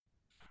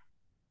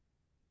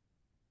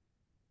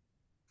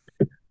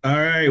All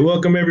right,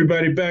 welcome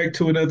everybody back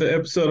to another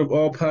episode of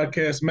All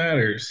Podcast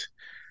Matters.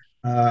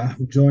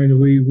 I'm joined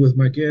with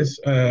my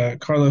guest,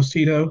 Carlos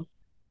Tito.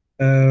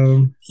 Say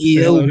hello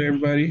Yo, to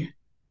everybody.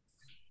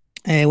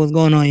 hey, what's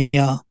going on,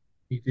 y'all?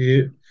 He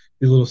did.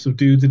 He's a little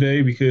subdued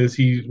today because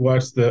he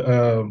watched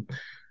the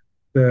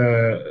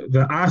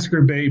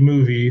Oscar bait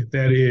movie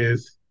that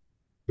is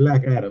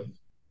Black Adam.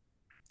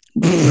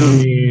 I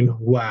Hey, mean,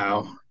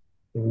 wow,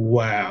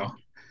 wow.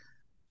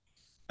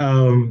 I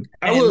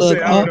will look,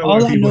 say I don't know why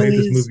all I people know hate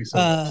this is movie so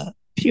much.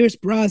 Pierce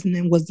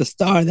Brosnan was the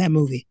star of that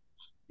movie.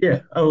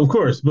 Yeah, of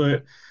course,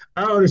 but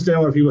I don't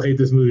understand why people hate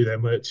this movie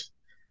that much.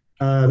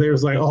 They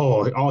was like,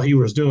 oh, all he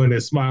was doing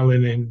is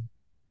smiling and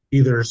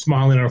either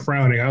smiling or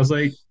frowning. I was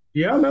like,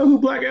 y'all know who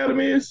Black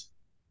Adam is?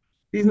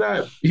 He's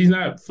not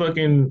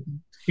fucking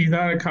he's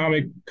not a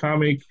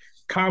comedic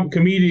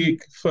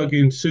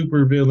fucking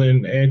super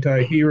villain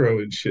anti-hero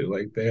and shit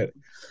like that.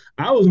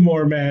 I was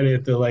more mad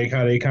at the like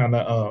how they kind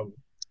of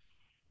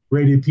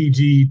rated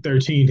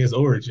PG-13 his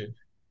origin.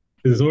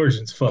 His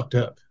origin's fucked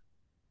up.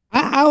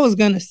 I was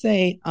gonna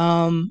say,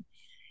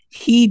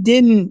 he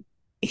didn't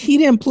he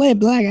didn't play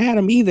Black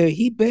Adam either.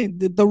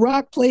 The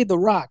Rock played the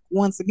Rock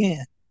once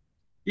again.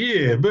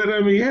 Yeah, but I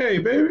mean, hey,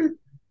 baby.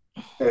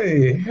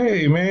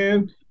 Hey,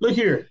 man. Look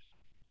here.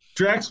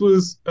 Drax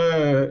was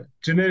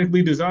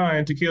genetically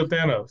designed to kill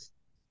Thanos.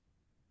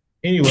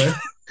 Anyway,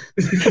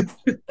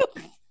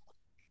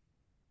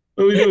 what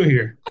are we doing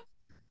here?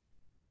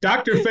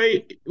 Dr.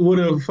 Fate would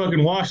have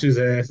fucking washed his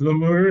ass.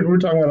 We're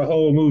talking about a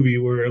whole movie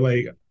where,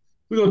 like,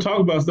 we're going to talk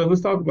about stuff.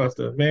 Let's talk about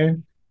stuff,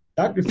 man.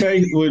 Dr.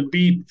 Fate would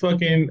beat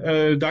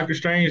fucking Doctor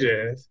Strange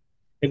ass.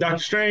 And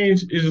Doctor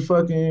Strange is a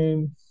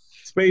fucking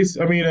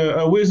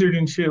a wizard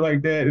and shit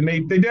like that. And they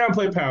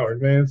downplay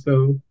powers, man.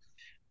 So,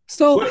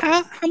 So what?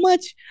 how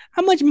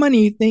much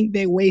money you think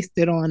they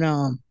wasted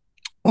on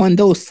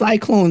those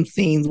cyclone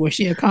scenes where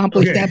she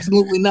accomplished Okay.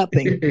 absolutely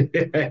nothing?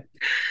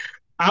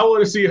 I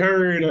want to see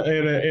her in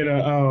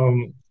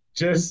a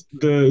just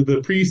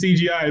the pre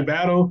CGI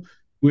battle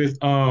with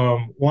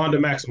Wanda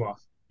Maximoff.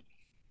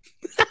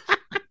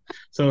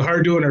 So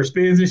her doing her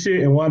spins and shit,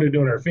 and Wanda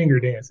doing her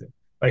finger dancing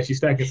like she's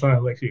stacking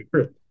signs like she a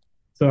crip.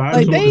 So I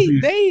just Like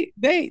want to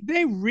see.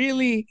 they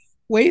really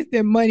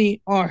wasted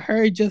money on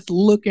her just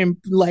looking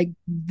like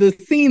the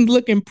scene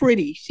looking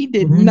pretty. She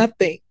did Mhm.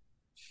 nothing.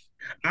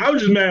 I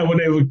was just mad when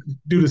they would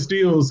do the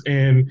steals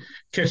and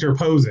catch her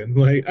posing.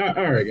 Like, all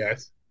right,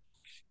 guys,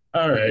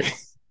 all right,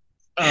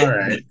 all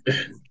right.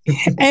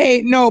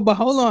 Hey, no, but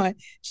hold on.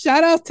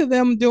 Shout outs to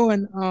them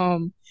doing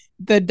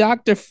the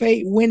Dr.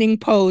 Fate winning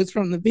pose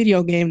from the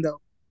video game though.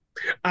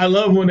 I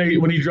love when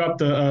he dropped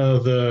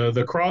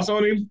the cross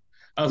on him.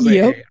 I was like,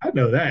 Yep. hey, I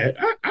know that.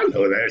 I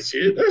know that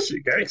shit. That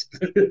shit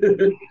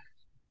gangster.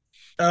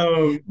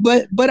 um,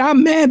 But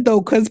I'm mad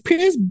though, because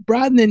Pierce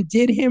Brosnan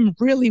did him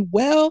really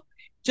well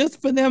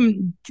just for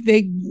them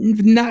they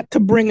not to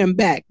bring him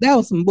back. That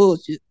was some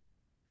bullshit.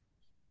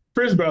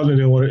 Chris Brosnan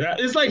didn't want to.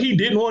 It's like he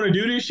didn't want to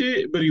do this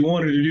shit, but he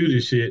wanted to do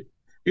this shit.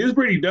 It was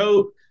pretty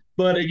dope.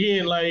 But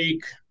again,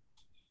 like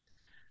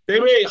they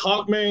made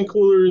Hawkman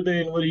cooler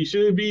than what he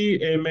should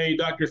be, and made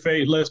Doctor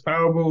Fate less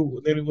powerful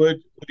than what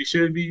he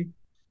should be.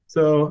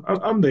 So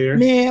I'm there.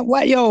 Man,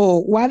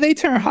 why they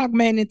turn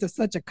Hawkman into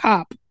such a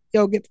cop?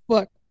 Yo, get the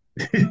fuck.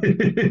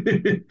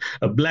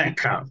 A black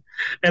cop,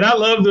 and I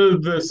love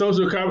the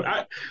social comment.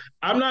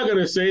 I'm not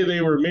gonna say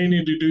they were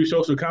meaning to do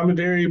social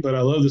commentary, but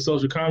I love the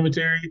social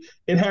commentary.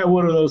 It had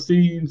one of those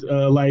scenes,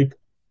 of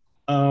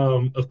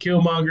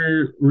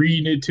Killmonger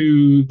reading it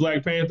to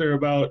Black Panther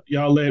about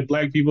y'all let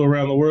black people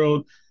around the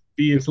world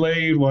be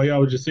enslaved while y'all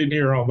were just sitting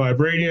here on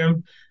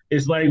vibranium.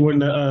 It's like when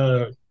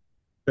the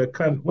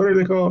what are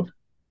they called?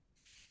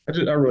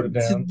 I wrote it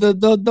down.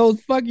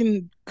 Those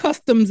fucking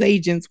customs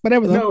agents,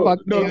 whatever the No, fuck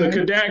they no, the are.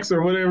 Kodaks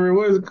or whatever it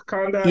was,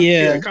 Kondak,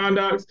 yeah,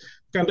 Yeah.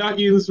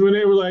 Kondakians, when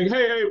they were like,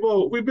 hey,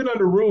 well, we've been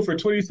under rule for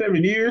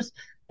 27 years,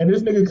 and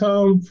this nigga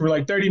come for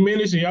like 30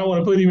 minutes, and y'all want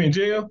to put him in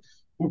jail?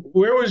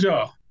 Where was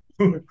y'all?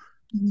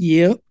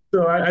 Yep.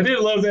 So I did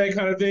love that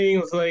kind of thing.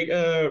 It was like,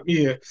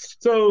 yeah.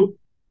 So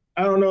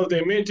I don't know if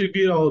they meant to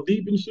get all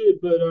deep and shit,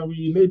 but I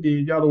mean, they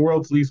did. Y'all the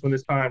world police when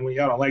it's time when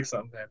y'all don't like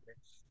something happening.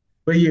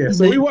 But yeah,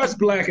 so we But watched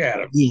Black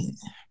Adam. yeah.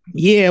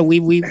 Yeah,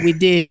 we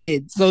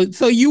did.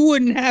 So you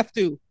wouldn't have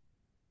to.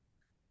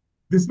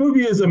 This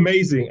movie is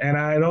amazing, and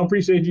I don't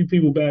appreciate you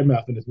people bad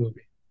mouthing this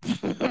movie.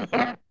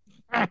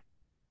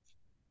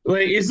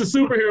 Like it's a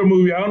superhero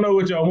movie. I don't know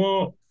what y'all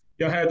want.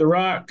 Y'all had The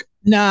Rock.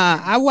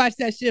 Nah, I watched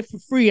that shit for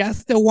free. I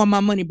still want my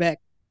money back.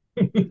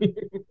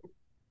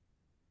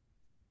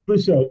 For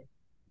sure.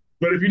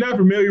 But if you're not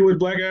familiar with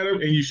Black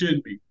Adam, and you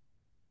shouldn't be,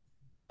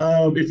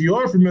 if you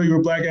are familiar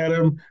with Black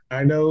Adam,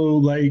 I know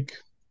like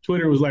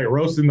Twitter was like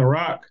roasting The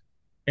Rock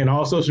and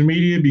all social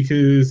media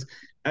because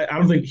I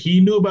don't think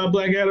he knew about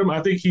Black Adam.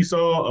 I think he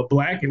saw a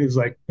black and he was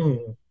like,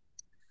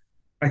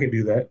 I can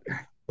do that.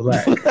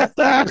 Black.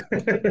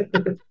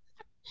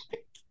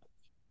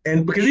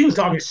 And because he was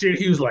talking shit,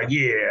 he was like,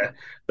 yeah,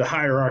 the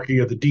hierarchy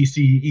of the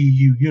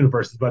DCEU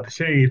universe is about to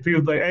change. He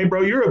was like, hey,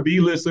 bro, you're a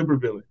B list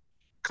supervillain.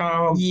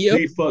 Calm Yep.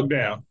 the fuck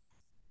down.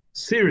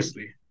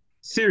 Seriously,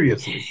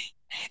 seriously,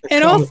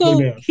 And calm the fuck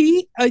also,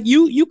 down.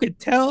 you could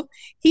tell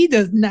he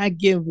does not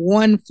give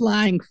one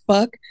flying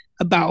fuck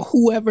about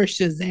whoever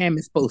Shazam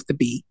is supposed to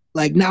be.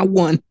 Like not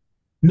one.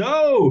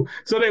 No,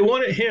 so they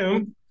wanted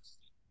him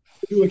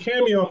to do a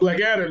cameo on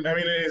Black Adam. I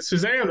mean, it's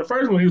Shazam, the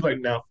first one. He was like,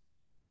 no,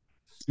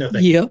 no,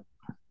 thank you, Yep.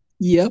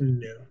 Yep.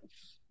 no,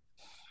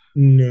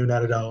 no,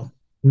 not at all,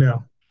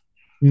 no,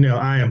 no.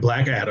 I am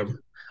Black Adam.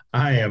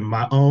 I am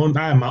my own.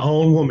 I am my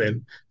own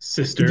woman,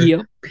 sister.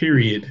 Yep.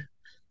 Period.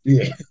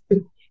 Yeah,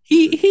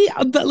 He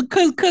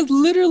because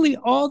literally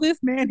all this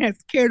man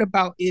has cared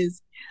about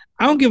is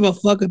I don't give a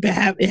fuck if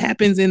it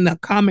happens in the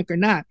comic or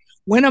not.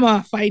 When am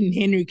I fighting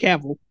Henry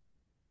Cavill?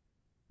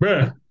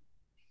 bruh.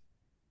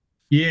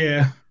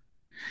 Yeah,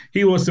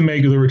 he wants to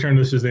make the Return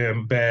to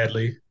Shazam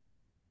badly.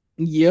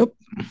 Yep.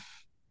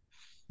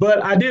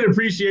 But I did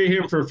appreciate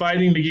him for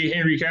fighting to get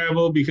Henry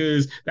Cavill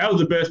because that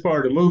was the best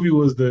part of the movie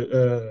was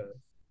the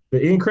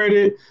end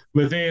credit.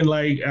 But then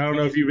like I don't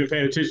know if you've been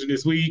paying attention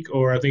this week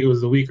or I think it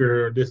was the week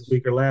or this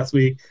week or last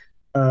week.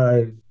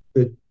 Uh,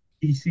 the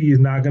DC is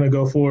not going to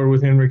go forward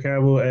with Henry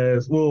Cavill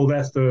as well.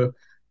 That's the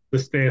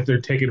stance they're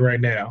taking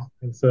right now,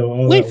 and so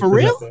all that Wait, was for to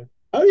real? nothing.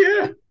 Oh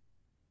yeah,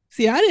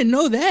 See, I didn't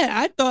know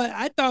that.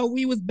 I thought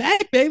we was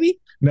back, baby.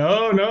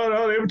 no, no,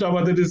 no. They were talking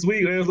about that this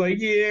week. They was like,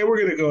 yeah, we're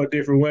gonna go a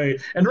different way,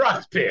 and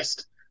Rock's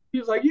pissed. He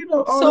was like, you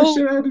know, all this So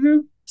shit I had to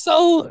do.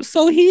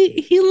 so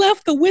he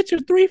left The Witcher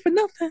 3 for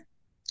nothing.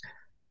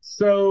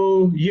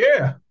 So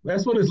yeah,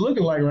 that's what it's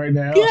looking like right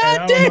now. And God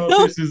I don't know if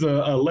damn. this is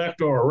a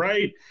left or a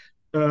right,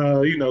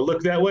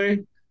 look that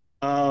way.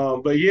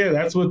 But yeah,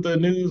 that's what the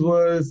news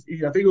was.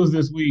 I think it was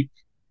this week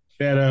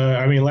that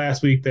I mean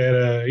last week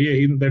that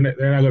yeah, they're not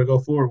going to go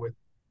forward with.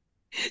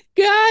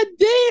 God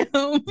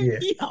damn. Yeah,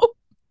 Yo.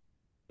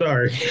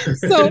 sorry.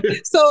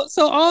 So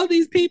all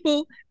these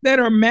people that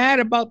are mad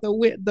about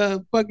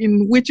the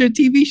fucking Witcher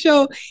TV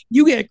show,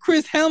 you get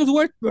Chris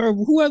Hemsworth or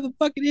whoever the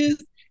fuck it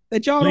is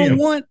that y'all don't Liam,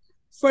 want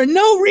for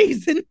no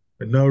reason.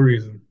 for no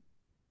reason.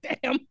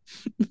 Damn.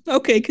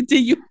 Okay,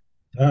 continue.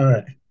 All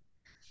right.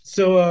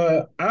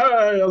 So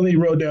I only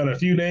wrote down a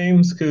few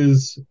names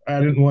because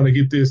I didn't want to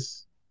get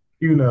this,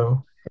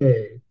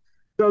 hey.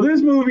 So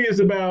this movie is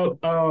about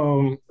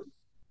a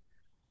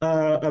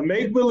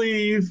make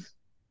believe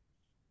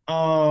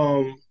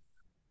um,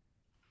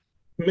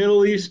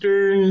 Middle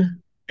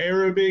Eastern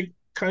Arabic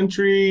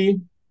country.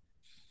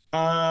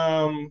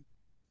 Um,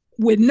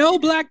 With no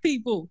black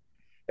people.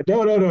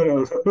 no, no,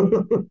 no,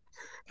 no.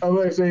 I'm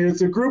going to say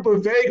it's a group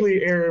of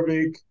vaguely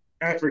Arabic,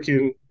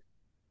 African,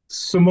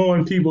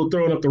 Samoan people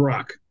throwing up the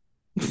rock.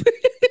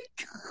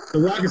 The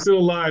rock is still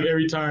alive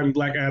every time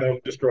Black Adam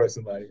destroys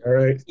somebody. All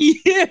right.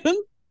 Yeah.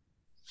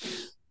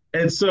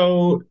 And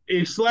so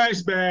it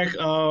flashback.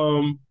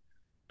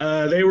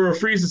 They were a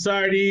free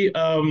society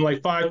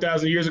like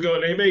 5,000 years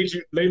ago, and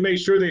they made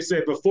sure they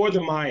said before the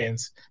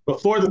Mayans,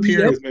 before the Yep.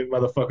 pyramids,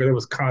 motherfucker, there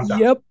was Kandok,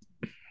 Yep.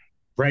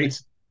 right?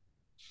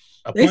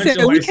 A They bunch said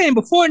of we like, came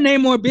before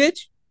Namor,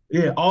 bitch.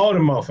 yeah, all the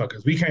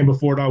motherfuckers. We came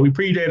before it all. We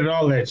predated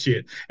all that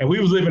shit, and we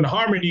was living in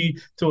harmony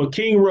till a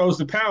king rose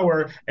to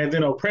power and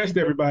then oppressed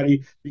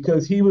everybody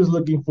because he was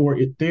looking for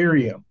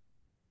Ethereum.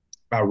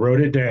 I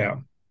wrote it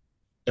down.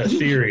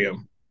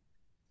 Ethereum.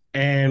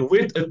 And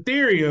with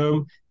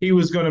Ethereum, he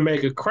was going to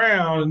make a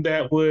crown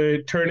that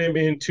would turn him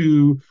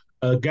into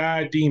a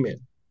god demon.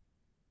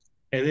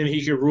 And then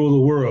he could rule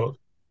the world.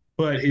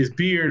 But his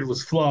beard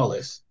was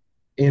flawless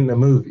in the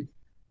movie.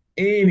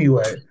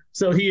 Anyway,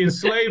 so he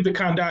enslaved the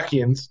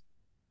Kandakians,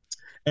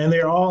 and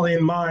they're all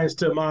in mines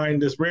to mine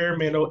this rare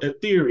metal,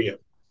 Ethereum.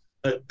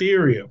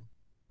 Ethereum.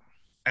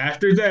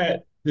 After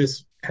that,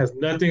 this has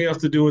nothing else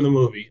to do in the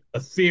movie.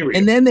 And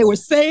Ethereum. then they were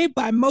saved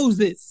by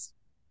Moses.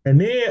 And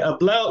then a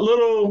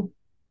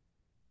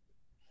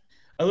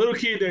little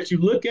kid that you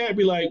look at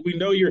be like, we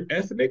know you're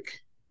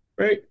ethnic,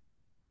 right?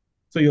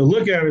 So you'll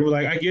look at it and be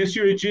like, I guess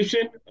you're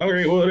Egyptian. All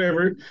right,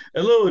 whatever.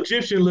 A little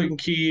Egyptian looking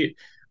kid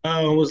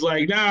was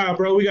like, nah,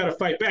 bro, we got to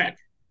fight back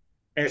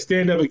and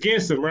stand up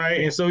against them,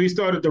 right? And so he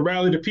started to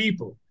rally the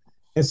people.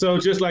 And so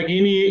just like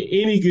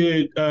any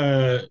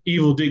good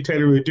evil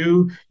dictator would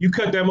do, you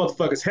cut that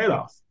motherfucker's head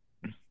off.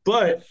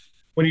 But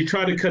when he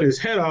tried to cut his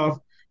head off,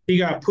 he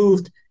got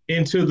poofed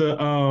into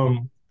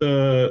the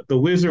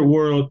wizard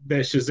world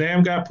that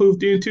Shazam got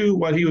poofed into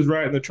while he was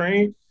riding the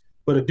train.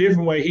 But a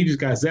different way, he just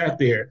got zapped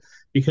there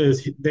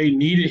because they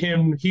needed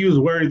him. He was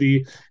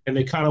worthy, and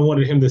they kind of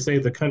wanted him to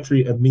save the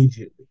country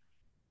immediately.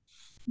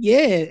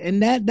 Yeah,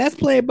 and that's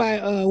played by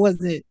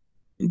was it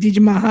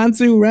Digimon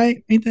Hansu,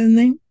 right? Ain't that his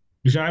name?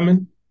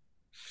 Jaimin.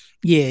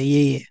 Yeah,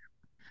 yeah, yeah.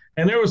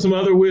 And there were some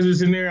other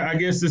wizards in there. I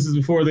guess this is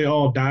before they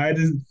all died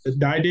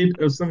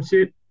or some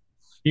shit.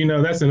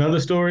 That's another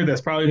story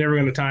that's probably never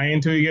going to tie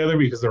in together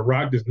because The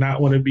Rock does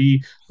not want to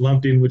be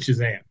lumped in with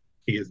Shazam.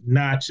 He is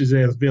not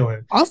Shazam's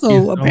villain. He is Also, his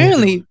own villain.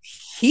 apparently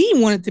he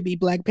wanted to be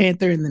Black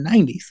Panther in the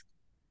 90s.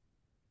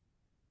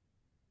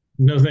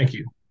 No, thank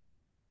you.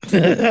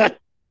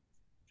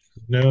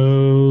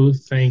 No,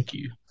 thank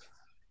you.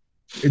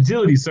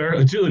 Agility, sir.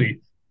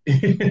 Agility.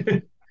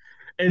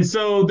 And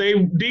so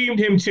they deemed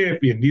him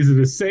champion. These are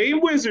the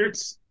same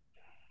wizards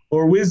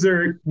or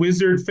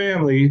wizard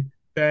family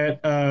that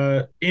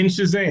in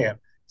Shazam,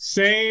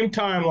 same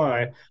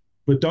timeline.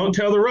 But don't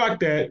tell The Rock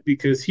that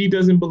because he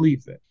doesn't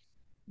believe that.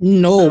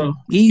 No, So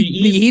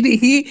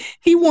he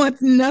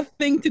wants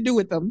nothing to do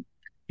with them.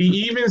 he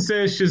even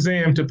says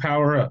Shazam to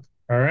power up.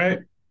 All right,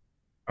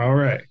 all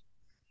right.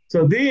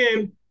 So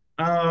then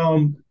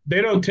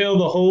they don't tell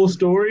the whole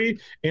story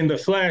in the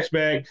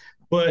flashback,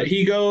 but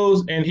he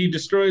goes and he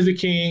destroys the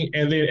king,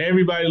 and then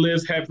everybody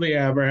lives happily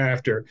ever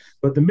after.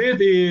 But the myth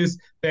is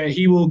that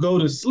he will go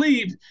to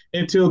sleep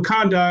until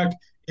Kondak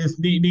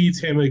needs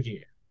him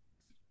again.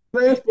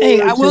 Fast Hey,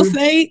 forward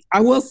to I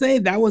will say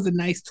that was a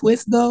nice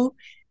twist though.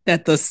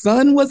 That the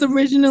son was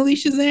originally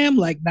Shazam,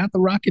 like not the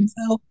Rock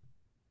himself.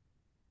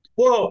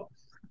 well,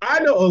 I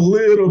know a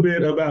little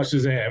bit about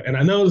Shazam, and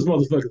I know this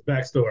motherfucker's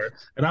backstory,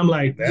 and I'm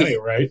like, that Yeah,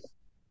 ain't right.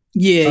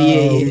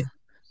 yeah. Um,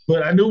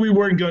 but I knew we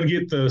weren't going to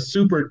get the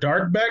super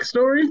dark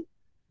backstory.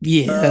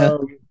 Yeah.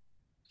 Um,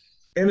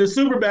 and the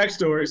super dark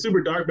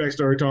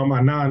backstory, talking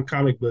about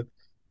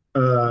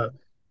uh,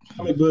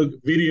 comic book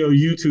video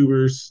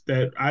YouTubers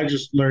that I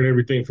just learned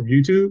everything from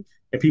YouTube,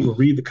 and people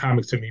read the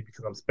comics to me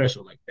because I'm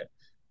special like that,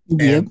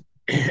 Yep.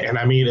 and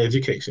I mean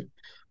education.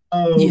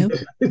 Um, Yep.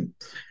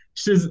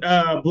 she's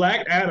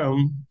Black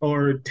Adam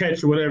or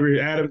Tetch, whatever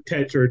Adam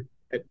Tetch or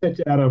Tetch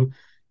Adam.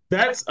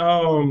 That's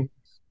um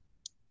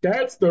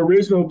that's the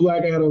original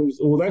Black Adam's.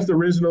 Well, that's the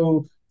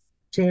original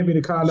champion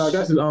of Kondak.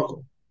 That's his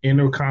uncle in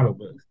the comic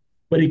books.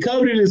 But he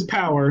coveted his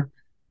power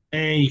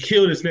and he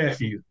killed his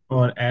nephew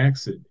on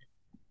accident,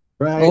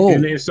 right? And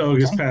Oh, then sold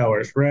his okay.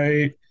 powers,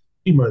 right?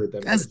 He murdered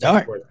that That's motherfucker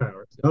dark. for his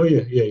powers. Oh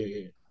yeah.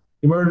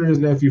 He murdered his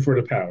nephew for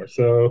the power.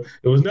 So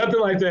it was nothing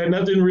like that.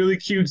 Nothing really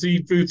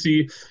cutesy,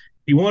 footsy.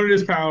 He wanted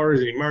his powers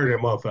and he murdered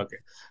that motherfucker.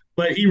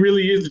 But he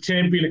really is the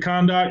champion of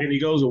Kondak, and he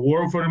goes to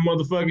war for the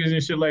motherfuckers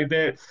and shit like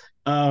that.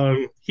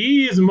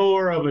 He is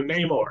more of a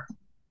Namor.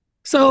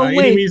 So By any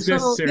wait, means so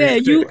necessary to yeah,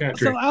 protect the you so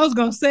country. I was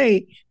gonna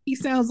say he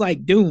sounds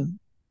like Doom.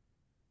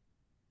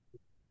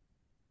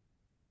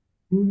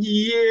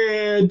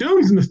 Yeah,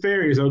 Doom's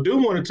nefarious though.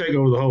 Doom want to take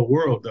over the whole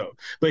world though,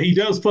 but he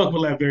does fuck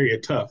with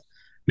Latveria tough.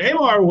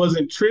 Neymar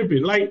wasn't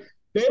tripping like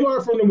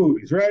Neymar from the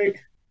movies, right?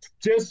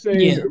 Just saying,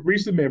 Yeah,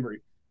 recent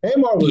memory.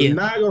 Neymar was yeah.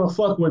 not gonna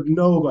fuck with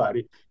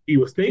nobody. He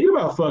was thinking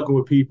about fucking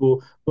with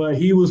people, but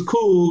he was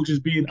cool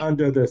just being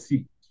under the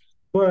seat.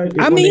 But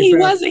I when mean they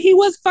found he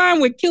was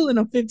fine with killing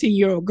a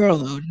 15-year-old girl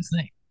though, just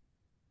saying.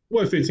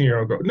 what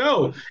 15-year-old girl,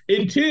 no,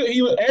 until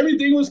he was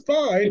everything was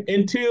fine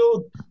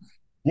until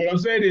what I'm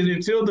saying is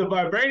until the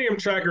vibranium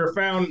tracker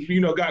found,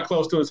 got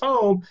close to his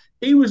home,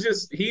 he was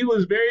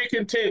very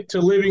content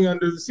to living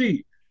under the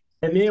sea.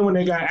 And then when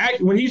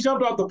he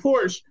jumped off the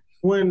porch,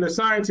 when the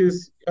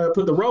scientists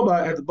put the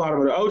robot at the bottom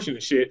of the ocean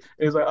and shit,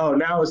 it's like, oh,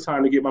 now it's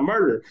time to get my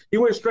murder. He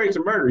went straight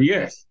to murder,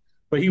 yes,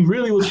 but he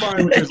really was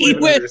fine with just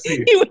living under the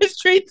sea. He went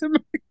straight to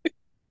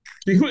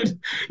He went,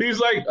 he was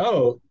like,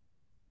 oh,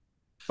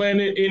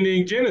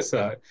 planet-ending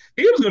genocide.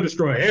 He was going to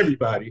destroy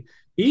everybody,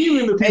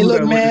 even the Hey, people look,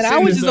 that were man, I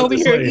was descendants just of over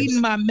the here eating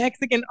slaves. my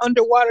Mexican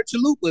underwater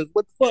chalupas.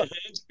 What the fuck?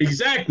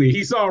 Exactly.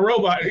 He saw a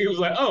robot and he was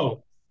like,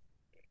 oh,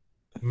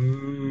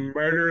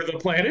 murder the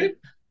planet?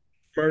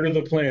 Murder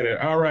the planet.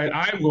 All right,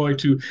 I'm going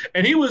to.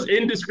 And he was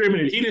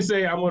indiscriminate. He didn't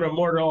say, I'm going to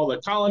murder all the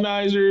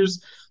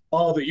colonizers,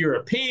 all the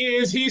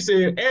Europeans. He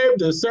said,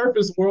 the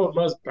surface world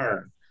must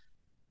burn.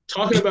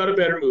 Talking about a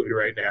better movie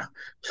right now.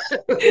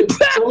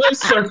 So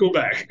let's circle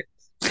back.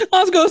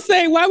 I was gonna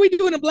say, why are we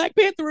doing a Black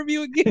Panther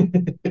review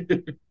again?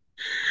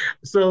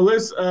 So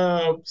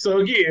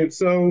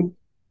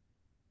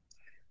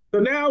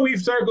now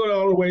we've circled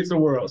all the way to the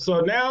world.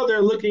 So now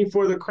they're looking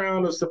for the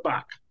crown of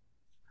Sabak.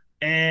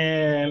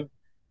 And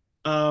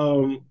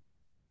um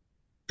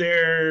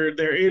they're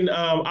in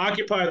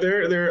occupied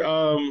their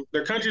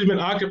country's been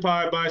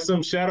occupied by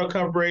some shadow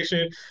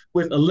corporation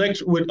with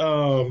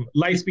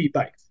light speed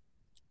bikes.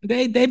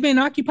 They've been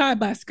occupied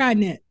by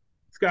Skynet.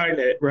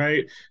 Skynet,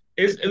 right?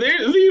 It's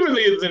even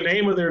the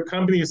name of their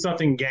company is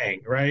something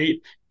gang, right?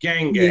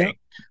 Gang. Yep.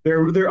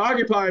 They're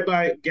occupied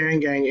by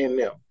gang in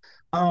them.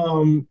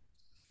 Um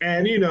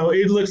and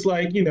it looks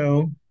like,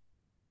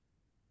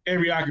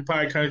 every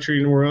occupied country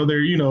in the world,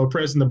 they're,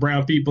 oppressing the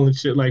brown people and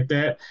shit like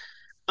that.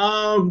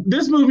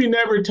 This movie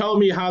never told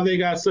me how they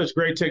got such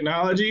great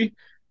technology,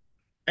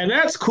 and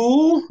that's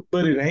cool,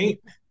 but it ain't.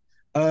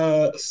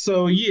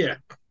 So yeah,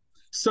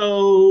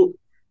 so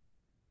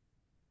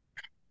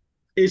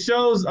it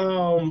shows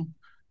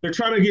they're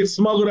trying to get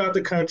smuggled out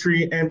the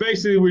country, and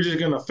basically we're just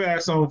gonna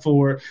fast on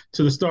forward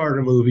to the start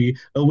of the movie,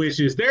 which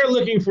is they're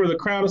looking for the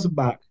crown of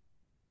Sabak,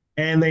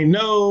 and they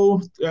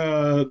know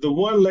the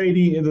one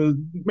lady,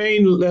 the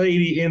main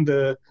lady in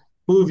the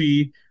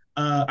movie.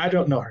 I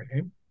don't know her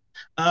name.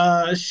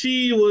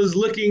 She was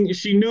looking,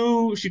 she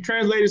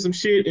translated some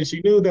shit and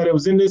she knew that it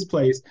was in this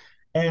place.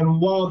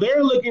 And while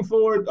they're looking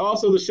for it,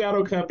 also the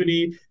Shadow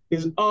Company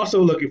is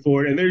also looking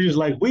for it. And they're just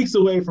like weeks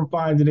away from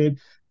finding it.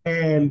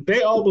 And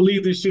they all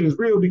believe this shit is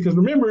real because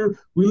remember,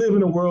 we live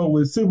in a world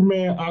with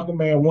Superman,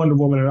 Aquaman, Wonder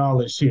Woman, and all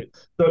that shit.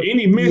 So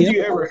any myth Yep.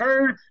 you ever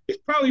heard is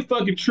probably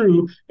fucking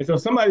true. And so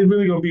somebody's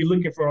really gonna be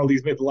looking for all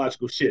these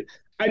mythological shit.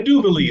 I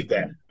do believe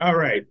that. All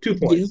right, 2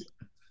 points.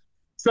 Yep.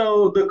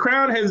 So the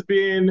crown has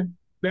been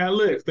now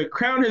look, the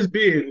crown has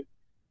been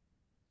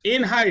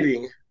in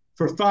hiding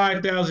for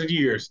 5,000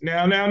 years.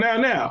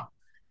 Now.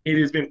 It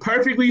has been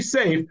perfectly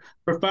safe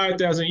for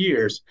 5,000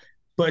 years.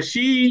 But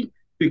she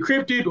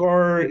decrypted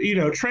or,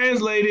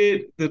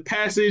 translated the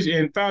passage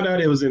and found out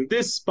it was in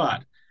this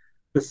spot.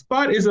 The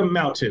spot is a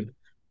mountain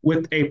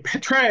with a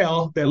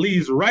trail that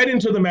leads right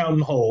into the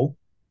mountain hole.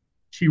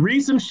 She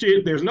reads some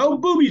shit. There's no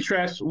booby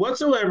traps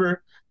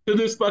whatsoever to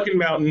this fucking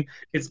mountain.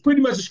 It's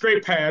pretty much a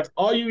straight path.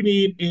 All you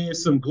need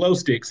is some glow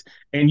sticks,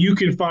 and you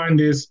can find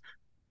this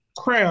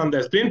crown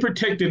that's been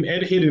protected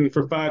and hidden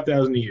for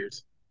 5,000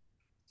 years.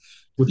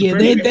 With the Yeah,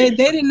 they, perfect, they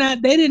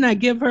they did not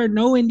give her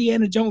no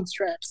Indiana Jones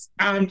traps.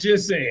 I'm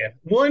just saying,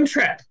 one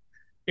trap.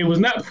 It was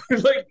not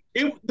like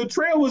it. The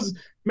trail was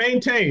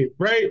maintained,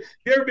 right?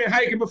 You ever been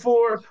hiking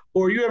before,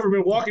 or you ever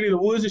been walking in the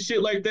woods and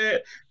shit like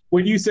that?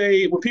 When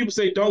people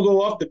say don't go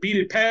off the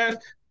beaten path,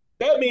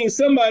 that means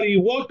somebody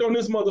walked on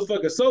this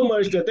motherfucker so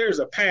much that there's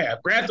a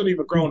path. Grass don't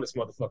even grow on this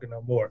motherfucker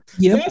no more.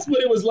 Yep. That's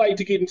what it was like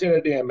to get into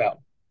that damn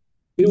mountain.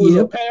 It was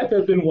a Yep. path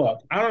that's been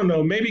walked. I don't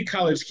know. Maybe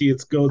college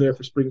kids go there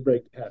for spring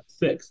break to have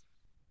sex.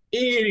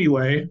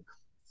 Anyway,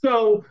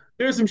 so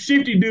there's some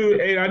shifty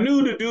dude, and I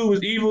knew the dude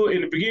was evil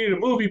in the beginning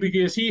of the movie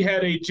because he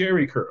had a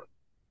Jerry curl.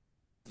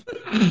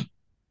 The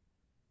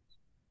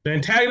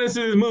antagonist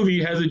of this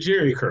movie has a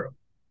Jerry curl,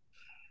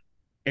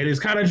 and it's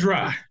kind of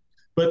dry,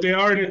 but they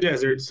are in the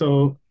desert,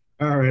 so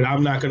all right,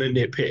 I'm not gonna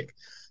nitpick.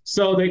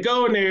 So they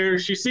go in there.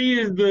 She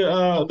sees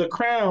the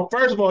crown.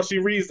 First of all, she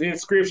reads the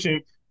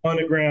inscription on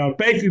the ground,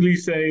 basically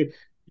say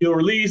you'll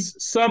release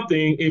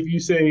something if you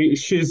say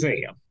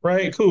Shazam.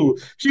 Right? Cool.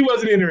 She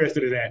wasn't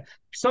interested in that.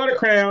 She saw the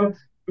crown.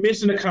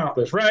 Mission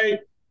accomplished. Right?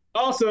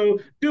 Also,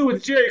 dude with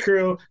the Jerry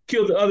curl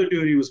killed the other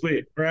dude he was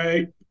with.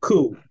 Right?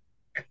 Cool.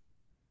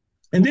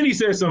 And then he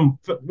said some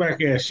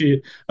whack ass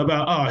shit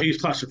about, oh,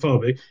 he's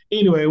claustrophobic.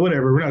 Anyway,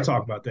 whatever. We're not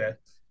talking about that.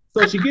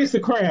 So she gets the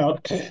crown,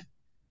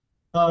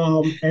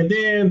 and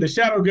then the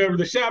shadow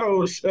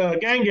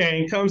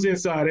gang comes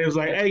inside. It was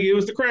like, hey, give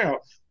us the crown.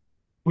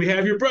 We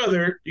have your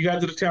brother. You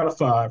got to the count of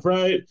five,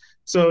 right?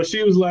 So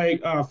she was like,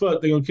 oh,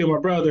 fuck, they're going to kill my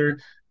brother.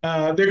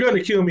 They're going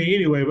to kill me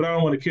anyway, but I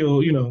don't want to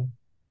kill,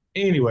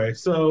 anyway.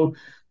 So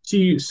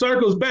she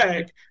circles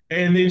back,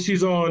 and then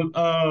she's on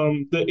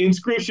the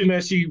inscription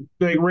that she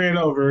like ran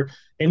over.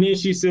 And then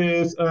she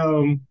says,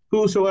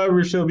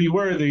 whosoever shall be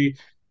worthy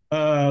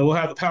will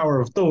have the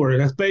power of Thor.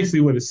 That's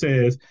basically what it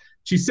says.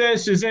 She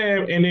says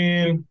Shazam, and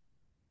then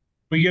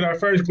we get our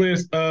first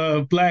glimpse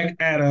of Black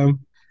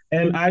Adam.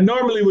 And I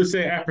normally would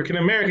say African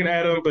American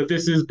Adam, but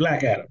this is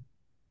Black Adam.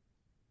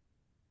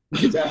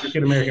 It's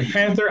African American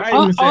Panther.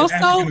 I even said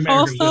African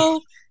American.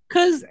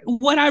 Because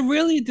what I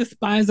really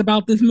despise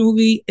about this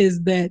movie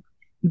is that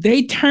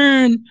they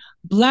turn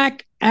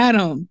Black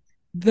Adam,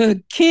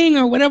 the king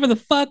or whatever the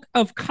fuck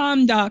of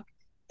Kahndaq,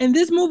 and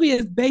this movie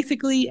is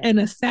basically an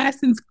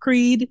Assassin's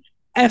Creed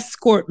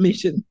escort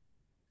mission.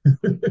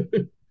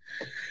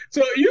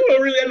 So you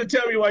don't really have to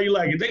tell me why you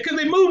like it. Because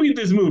they movied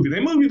this movie.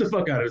 They movied the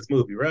fuck out of this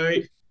movie,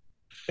 right?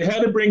 They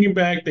had to bring him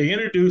back. They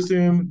introduced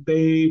him.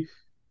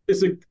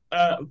 It's a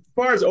as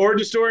far as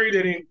origin story,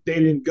 they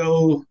didn't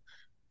go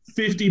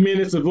 50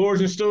 minutes of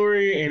origin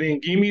story and then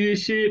give me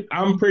this shit.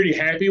 I'm pretty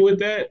happy with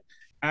that.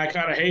 I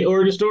kind of hate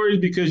origin stories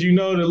because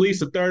at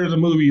least a third of the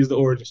movie is the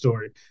origin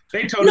story.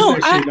 They told us No,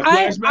 that shit in the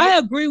flashback. I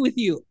agree with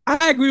you.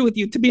 I agree with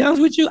you. To be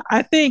honest with you,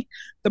 I think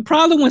the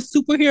problem with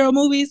superhero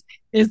movies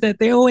is that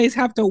they always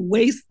have to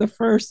waste the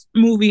first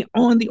movie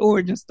on the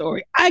origin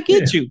story. I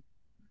get you.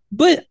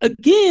 But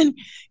again,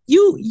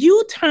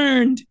 you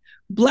turned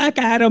Black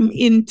Adam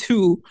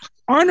into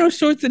Arnold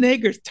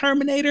Schwarzenegger's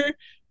Terminator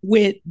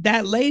with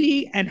that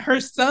lady and her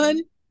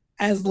son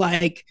as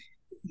like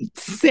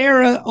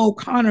Sarah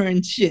O'Connor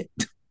and shit.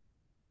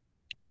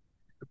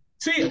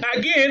 See,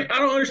 again, I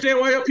don't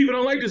understand why people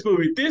don't like this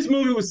movie. This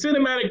movie was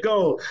cinematic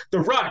gold. The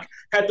Rock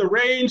had the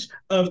range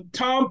of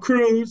Tom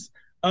Cruise,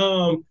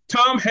 Tom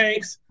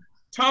Hanks,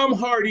 Tom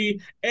Hardy,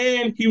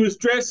 and he was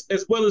dressed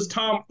as well as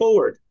Tom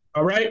Ford.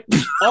 All right?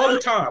 All the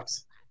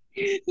Toms.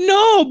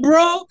 No,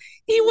 bro.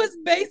 He was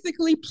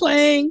basically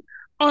playing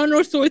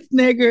Arnold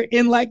Schwarzenegger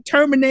in like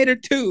Terminator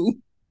 2.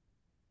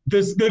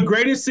 The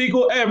greatest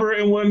sequel ever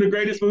and one of the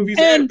greatest movies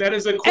ever. That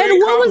is a great And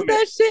what compliment. was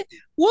that shit?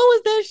 What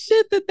was that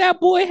shit that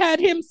boy had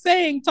him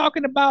saying,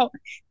 talking about,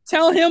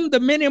 tell him the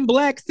Men in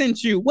Black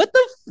sent you? What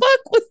the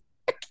fuck was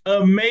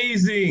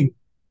amazing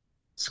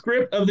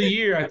script of the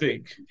year, I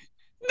think.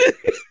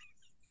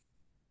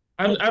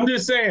 I'm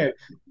just saying,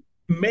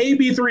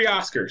 maybe 3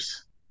 Oscars.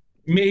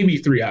 Maybe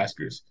 3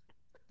 Oscars.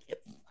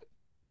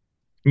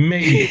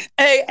 Maybe.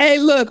 Hey,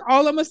 look,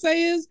 all I'm gonna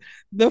say is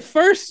the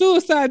first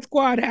Suicide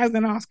Squad has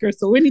an Oscar,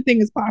 so anything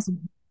is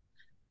possible.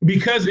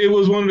 Because it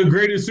was one of the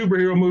greatest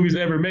superhero movies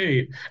ever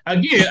made.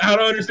 Again, I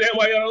don't understand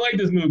why y'all don't like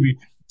this movie.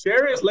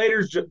 Jared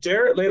Leto's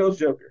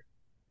Joker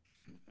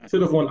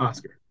should have won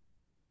Oscar.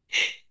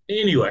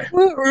 Anyway,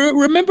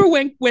 Remember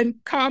when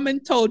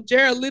Common told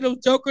Jared Little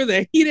Joker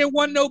that he didn't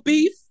want no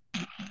beef?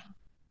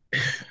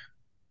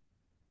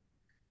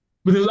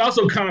 but there's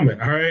also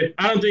Common. All right,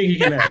 I don't think he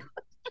can act.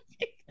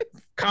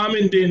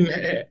 Common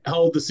didn't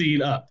hold the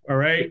scene up. All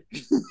right.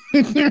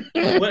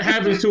 What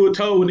happens to a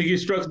toad when he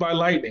gets struck by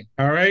lightning?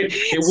 All right.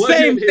 It wasn't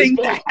Same his thing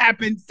fault. that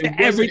happens to It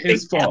wasn't everything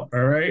his fault. else.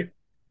 All right.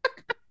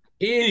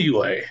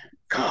 Anyway,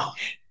 God,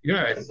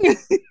 good.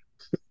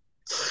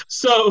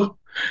 So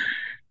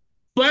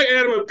Black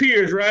Adam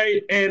appears,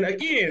 right? And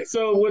again,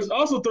 so what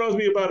also throws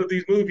me about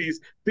these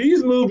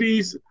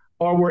movies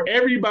are where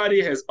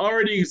everybody has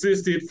already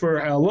existed for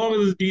how long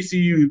has the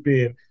DCU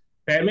been.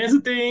 Batman's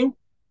a thing,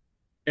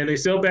 and they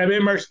sell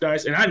Batman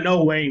merchandise, and I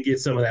know Wayne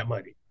gets some of that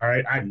money. All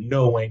right, I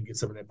know Wayne gets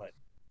some of that money.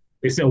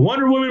 They sell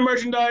Wonder Woman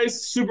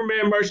merchandise,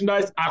 Superman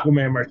merchandise,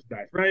 Aquaman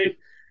merchandise, right?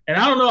 And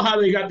I don't know how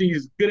they got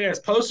these good ass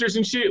posters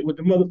and shit with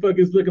the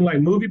motherfuckers looking like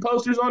movie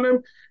posters on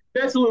them.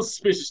 That's a little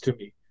suspicious to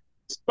me.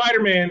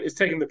 Spider-Man is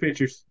taking the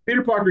pictures.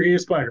 Peter Parker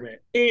is Spider-Man.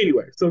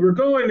 Anyway, so we're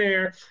going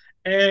there,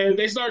 and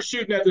they start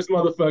shooting at this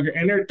motherfucker,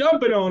 and they're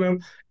dumping on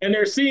him, and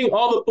they're seeing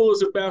all the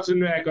bullets are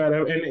bouncing back at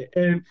him,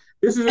 and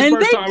this is his And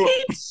first they time.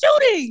 keep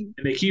shooting.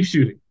 And they keep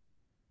shooting.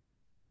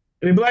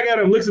 And then Black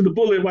Adam looks at the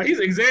bullet while he's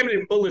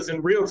examining bullets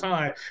in real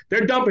time.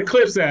 They're dumping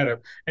clips at him.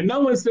 And no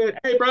one said,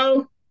 hey,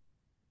 bro,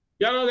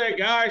 y'all know that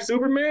guy,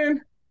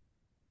 Superman?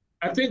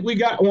 I think we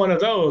got one of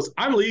those.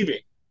 I'm leaving.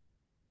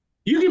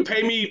 You can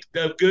pay me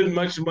a good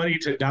much money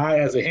to die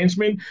as a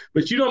henchman,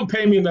 but you don't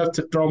pay me enough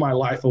to throw my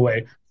life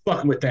away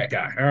fucking with that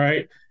guy, all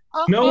right?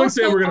 No one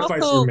said we're going to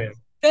fight Superman.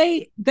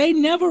 They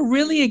never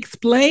really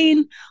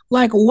explain,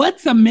 like,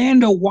 what's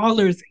Amanda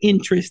Waller's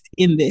interest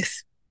in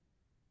this?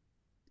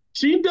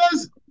 She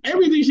does,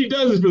 everything she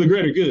does is for the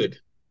greater good.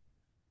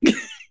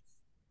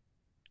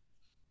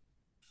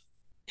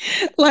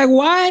 Like,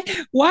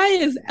 why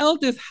is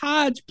Aldis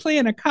Hodge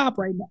playing a cop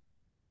right now?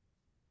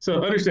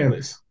 So understand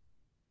this.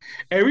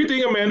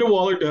 Everything Amanda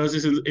Waller does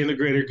is in the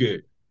greater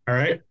good. All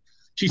right.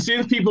 She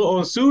sends people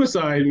on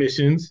suicide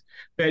missions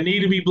that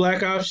need to be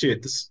black ops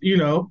shit. You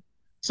know,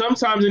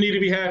 sometimes it need to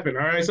be happening.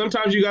 All right.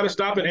 Sometimes you got to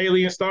stop an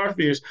alien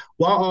starfish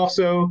while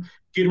also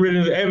getting rid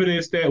of the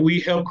evidence that we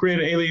helped create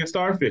an alien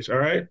starfish. All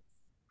right.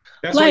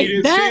 That's like, why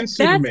you didn't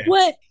send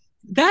Superman.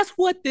 That's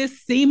what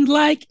this seemed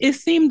like. It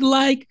seemed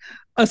like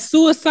a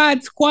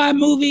Suicide Squad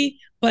movie,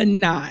 but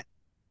not.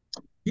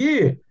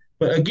 Yeah.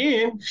 But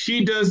again,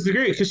 she does the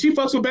great because she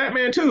fucks with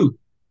Batman too.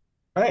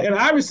 Right? And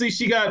obviously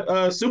she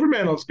got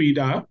Superman on speed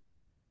dial.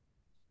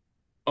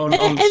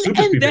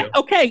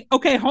 Okay,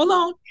 hold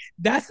on.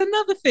 That's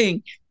another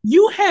thing.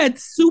 You had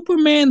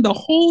Superman the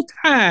whole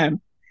time.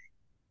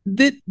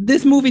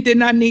 This movie did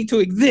not need to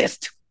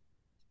exist.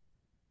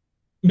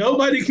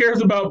 Nobody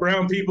cares about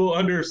brown people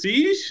under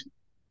siege.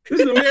 This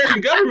is the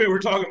American government we're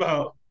talking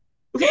about.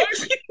 They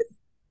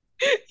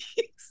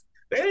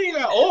ain't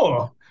got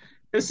oil.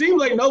 It seems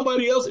like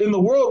nobody else in the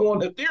world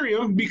wanted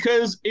Ethereum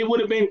because it would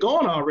have been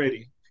gone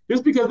already.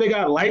 Just because they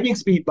got lightning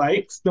speed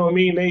bikes don't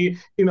mean they,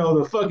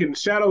 the fucking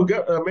shadow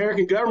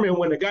American government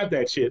wouldn't have got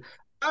that shit.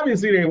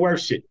 Obviously, they ain't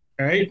worth shit,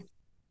 all right?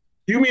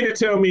 You mean to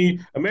tell me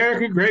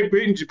America, Great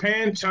Britain,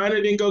 Japan,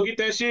 China didn't go get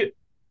that shit?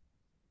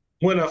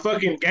 When a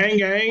fucking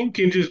gang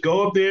can just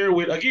go up there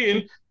with,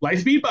 again, light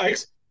speed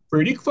bikes,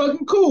 pretty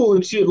fucking cool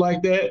and shit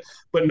like that,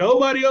 but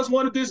nobody else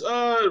wanted this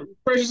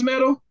precious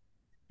metal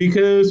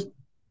because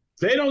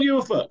they don't give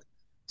a fuck.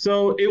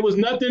 So it was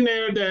nothing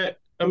there that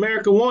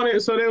America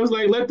wanted. So they was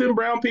like, let them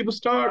brown people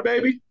starve,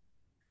 baby.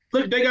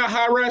 Look, they got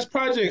high-rise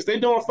projects. They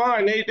doing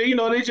fine. They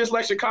they just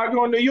like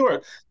Chicago and New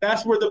York.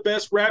 That's where the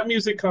best rap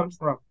music comes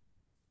from.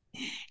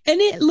 And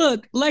it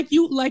look like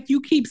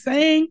you keep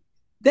saying,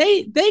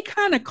 they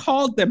kind of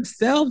called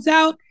themselves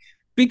out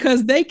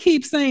because they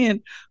keep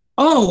saying,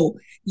 oh,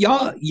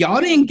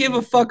 y'all didn't give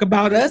a fuck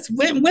about us.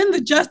 When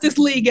the Justice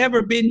League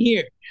ever been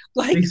here?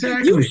 Like,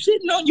 exactly. You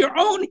shitting on your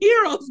own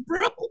heroes,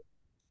 bro.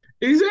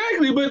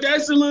 Exactly, but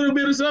that's a little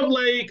bit of something.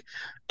 Like,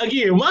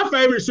 again, my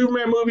favorite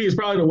Superman movie is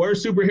probably the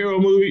worst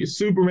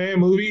Superman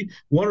movie,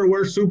 one of the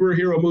worst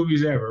superhero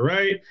movies ever,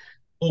 right?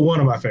 Well, one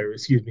of my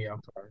favorites, excuse me,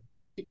 I'm sorry.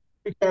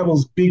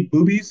 Cavill's Big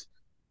Boobies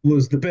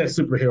was the best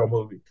superhero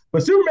movie.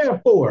 But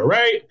Superman 4,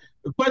 right?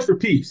 The Quest for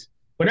Peace.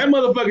 When that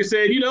motherfucker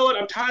said, you know what,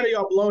 I'm tired of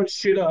y'all blowing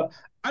shit up.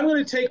 I'm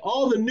going to take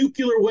all the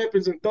nuclear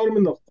weapons and throw them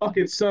in the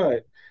fucking sun.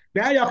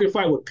 Now y'all can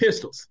fight with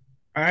pistols.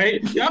 All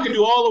right? Y'all can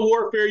do all the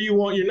warfare you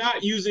want. You're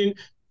not using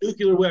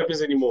nuclear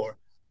weapons anymore.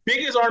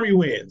 Biggest army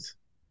wins.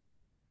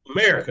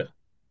 America.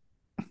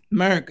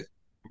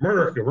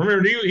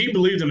 Remember, he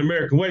believed in the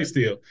American way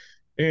still.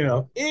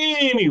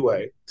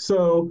 Anyway,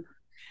 so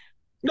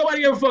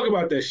nobody ever fuck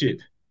about that shit.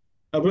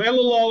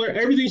 Amanda Waller,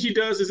 everything she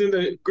does is in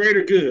the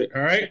greater good,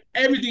 all right?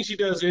 Everything she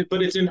does,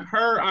 but it's in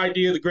her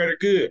idea of the greater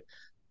good.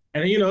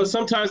 And,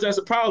 sometimes that's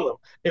a problem.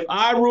 If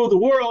I rule the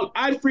world,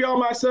 I'd free all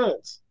my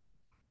sons.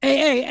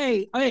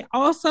 Hey.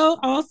 Also,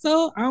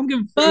 I don't give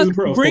a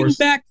fuck. Bring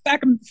back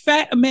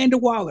fat Amanda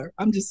Waller.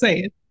 I'm just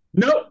saying.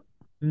 Nope.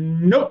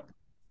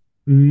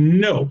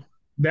 No,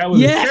 that was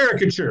a Yes,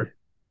 caricature.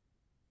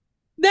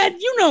 that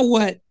you know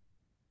what,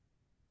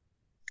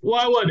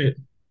 Why wasn't it?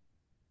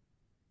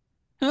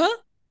 huh?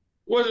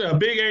 Was it a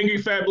big, angry,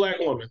 fat black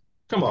woman?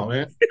 Come on,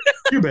 man.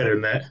 You're better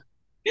than that.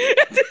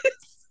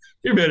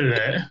 You're better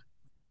than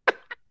that.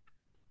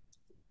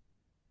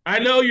 I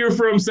know you're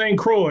from St.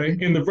 Croix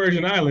in the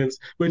Virgin Islands,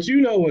 but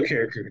you know what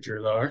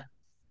caricatures are.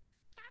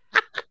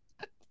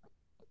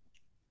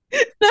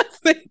 That's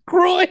St.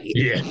 Croix.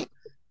 Yeah.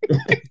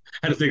 I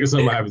had to think of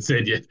something I haven't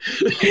said yet.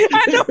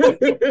 I know.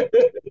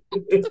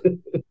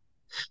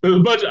 There's a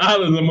bunch of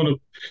islands I'm going to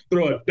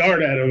throw a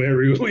dart at them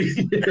every week.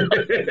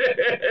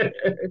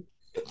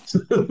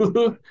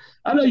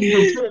 I know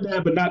you're from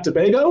Trinidad, but not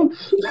Tobago.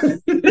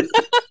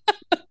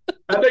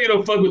 I know you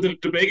don't fuck with the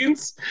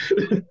Tobagans.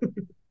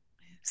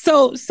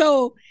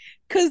 So,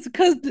 because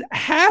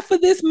half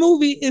of this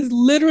movie is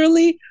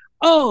literally,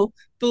 oh,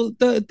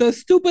 the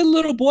stupid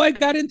little boy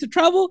got into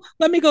trouble.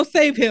 Let me go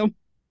save him.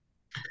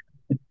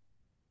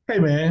 Hey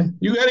man,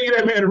 you got to give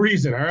that man a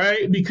reason, all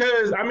right?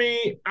 Because I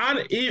mean,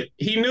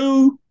 he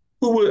knew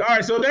who was. All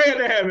right, so they had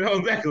to have it. Oh,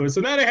 exactly.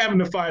 So now they're having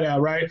to fight out,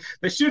 right?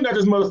 They're shooting at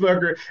this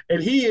motherfucker,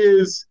 and he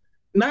is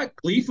not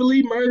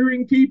gleefully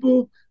murdering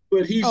people,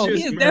 but he's Oh,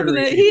 just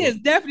murdering he people. is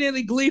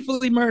definitely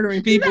gleefully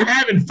murdering He's not people.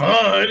 having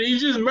fun. He's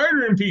just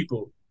murdering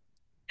people.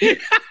 He,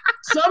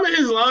 some of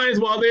his lines,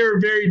 while they were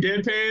very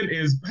deadpan,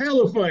 is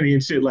hella funny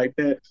and shit like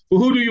that. But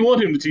who do you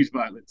want him to teach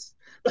violence?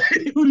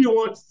 Who do you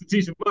want to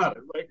teach him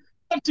violence? Like,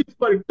 that's just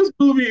funny. This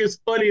movie is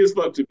funny as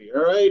fuck to me,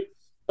 all right?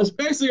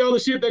 Especially all the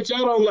shit that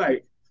y'all don't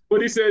like.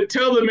 When he said,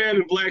 tell the man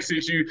in black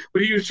sent you,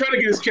 but he was trying to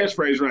get his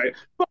catchphrase right.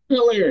 Fucking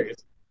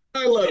hilarious.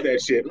 I love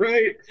that shit,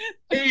 right?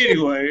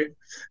 Anyway,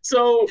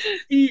 so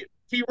he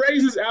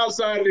raises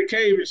outside of the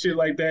cave and shit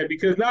like that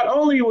because not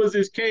only was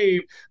this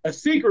cave a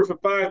secret for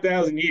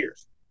 5,000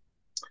 years,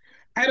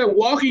 had a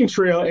walking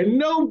trail and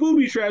no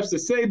booby traps to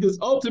save this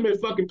ultimate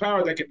fucking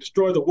power that could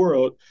destroy the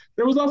world.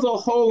 There was also a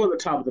hole in the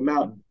top of the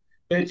mountain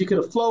that you could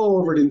have flown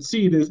over it and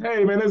see this.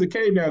 Hey man, there's a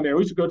cave down there.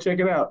 We should go check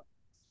it out.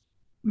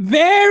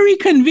 Very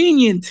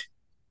convenient.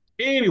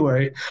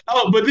 Anyway,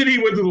 oh, but then he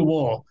went through the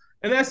wall.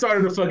 And that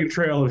started a fucking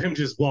trail of him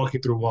just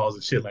walking through walls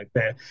and shit like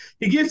that.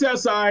 He gets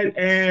outside,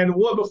 and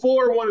what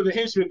before one of the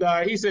henchmen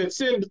died, he said,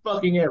 "Send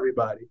fucking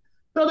everybody."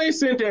 So they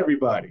sent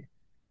everybody.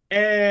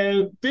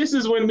 And this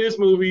is when this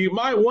movie,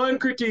 my one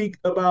critique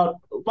I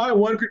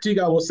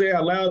will say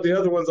out loud, the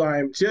other ones I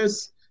am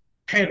just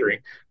pandering,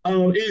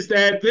 is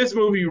that this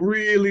movie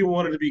really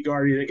wanted to be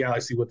Guardian of the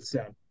Galaxy with the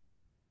sound.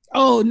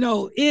 Oh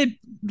no, it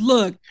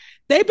look,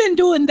 they've been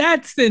doing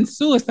that since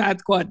Suicide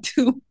Squad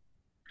 2.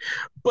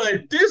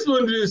 But this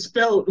one just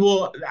felt,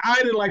 well, I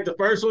didn't like the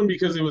first one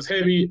because it was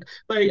heavy.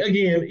 Like,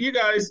 again, you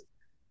guys,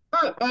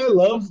 I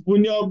love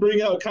when y'all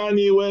bring out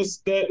Kanye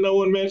West that no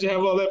one man should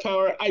have all that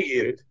power. I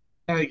get it.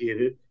 I get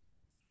it.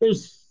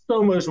 There's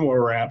so much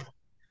more rap.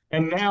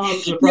 And now I'm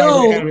surprised they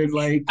Yo, haven't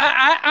like,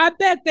 I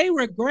bet they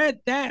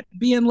regret that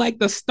being like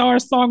the star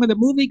song of the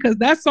movie because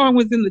that song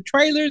was in the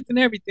trailers and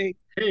everything.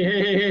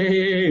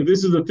 hey,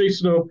 this is a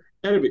fictional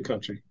Arabic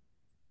country.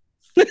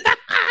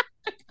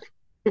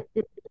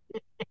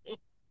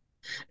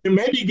 And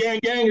maybe Gang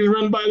Gang is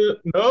run by the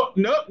nope,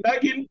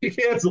 not getting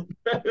canceled.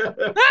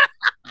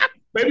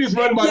 Maybe it's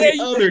run by Yeah,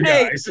 the other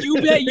hey, guys.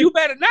 you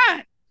better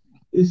not.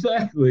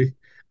 Exactly.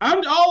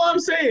 I'm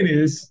saying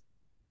is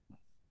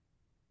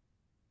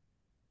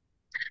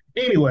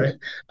anyway.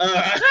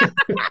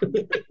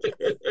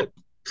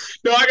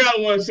 No, I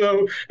got one.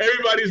 So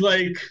everybody's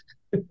like,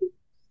 I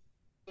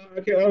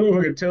don't know if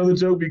I can tell the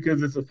joke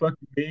because it's a fucking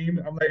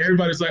meme. I'm like,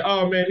 everybody's like,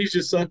 oh man, he's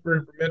just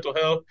suffering from mental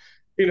health.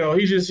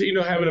 He's just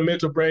having a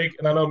mental break.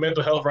 And I know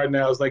mental health right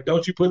now is like,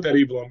 don't you put that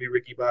evil on me,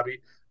 Ricky Bobby.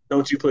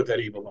 Don't you put that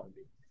evil on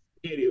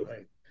me.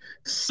 Anyway,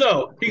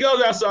 so he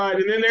goes outside,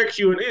 and then they're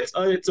queuing.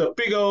 It's a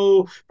big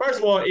old. First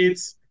of all,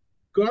 it's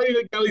Guardian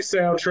of the Galaxy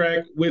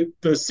soundtrack with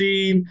the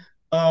scene,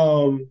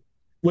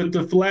 with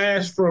the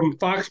Flash from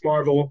Fox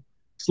Marvel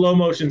slow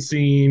motion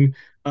scene,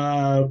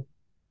 uh,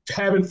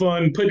 having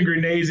fun, putting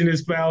grenades in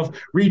his mouth,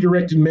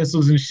 redirecting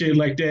missiles and shit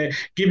like that,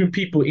 giving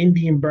people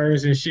Indian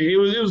burns and shit. It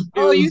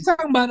Oh, you was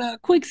talking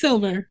about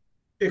Quicksilver?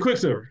 yeah,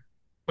 Quicksilver.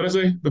 What I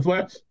say? The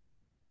Flash.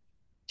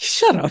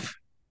 Shut up.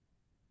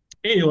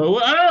 Anyway,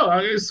 well, I don't know.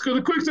 It's the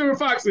Quicksilver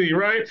Fox scene,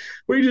 right?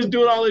 We're just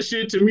doing all this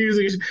shit to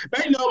music.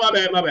 No,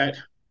 my bad.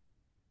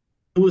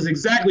 It was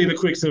exactly the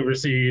Quicksilver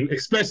scene,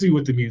 especially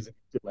with the music,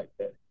 shit like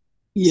that.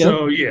 Yep.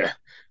 So yeah,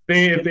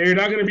 if they're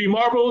not going to be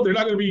Marvel, they're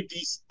not going to be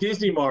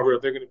Disney Marvel.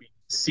 They're going to be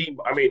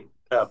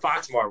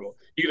Fox Marvel.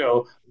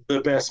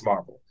 The best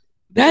Marvel.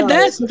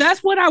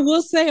 That's what I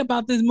will say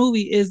about this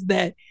movie is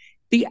that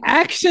the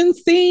action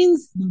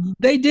scenes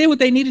they did what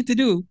they needed to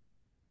do.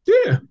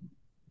 Yeah,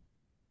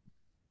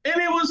 and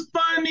it was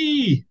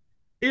funny.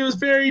 It was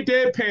very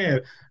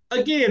deadpan.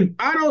 Again,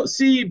 I don't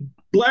see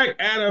Black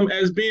Adam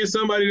as being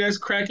somebody that's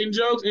cracking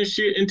jokes and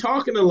shit and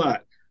talking a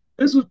lot.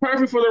 This was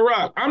perfect for The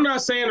Rock. I'm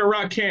not saying The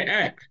Rock can't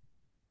act,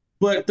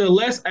 but the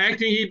less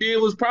acting he did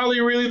was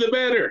probably really the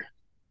better.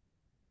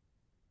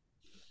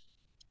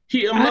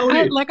 He I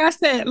emoted. like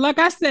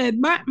I said,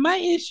 my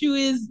issue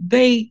is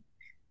they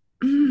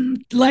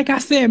like I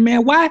said,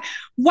 man, why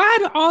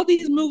do all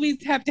these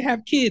movies have to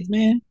have kids,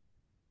 man?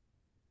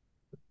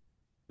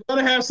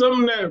 Gotta have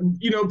something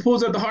that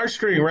pulls at the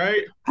heartstring,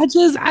 right?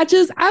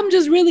 I'm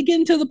just really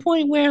getting to the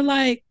point where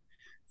like,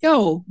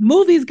 yo,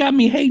 movies got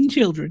me hating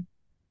children.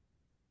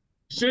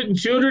 Shouldn't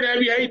children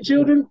have you hate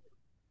children?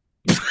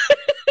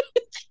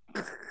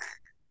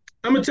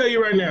 I'm gonna tell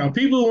you right now.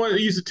 People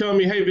used to tell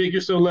me, "Hey, Vic,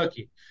 you're so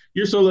lucky.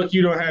 You're so lucky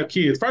you don't have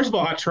kids." First of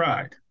all, I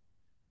tried.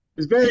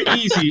 It's very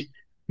easy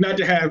not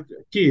to have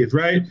kids,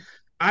 right?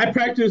 I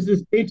practice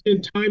this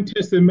ancient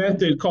time-tested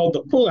method called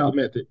the pull-out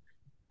method.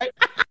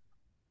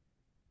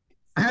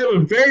 I have a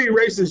very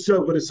racist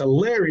joke, but it's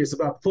hilarious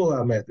about the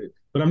pull-out method.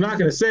 But I'm not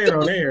going to say it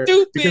So on air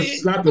because stupid.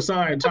 it's not the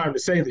time to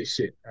say this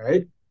shit. All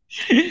right,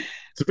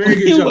 it's a very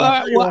good joke.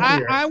 I'll tell you Well, off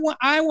air.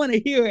 I want to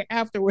hear it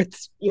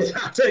afterwards. Yeah,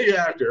 I'll tell you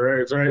after. Right,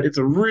 it's right. It's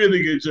a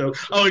really good joke.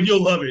 Oh, and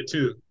you'll love it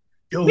too.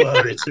 You'll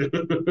love it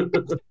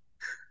too.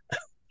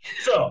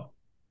 So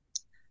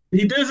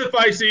he does a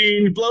fight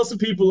scene, blows some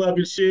people up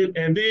and shit,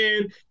 and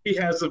then he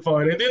has some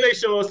fun. And then they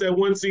show us that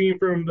one scene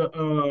from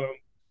the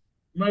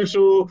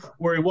commercial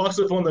where he walks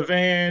up on the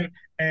van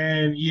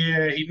and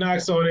yeah, he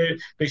knocks on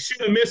it. They shoot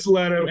a missile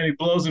at him and he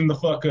blows him the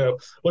fuck up.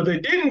 What they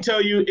didn't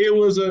tell you, it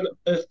was an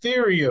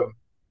Ethereum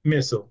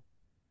missile,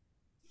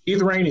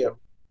 Ethereum,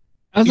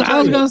 I was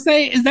Eternium. gonna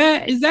say, is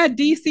that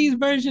DC's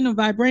version of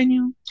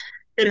vibranium?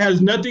 It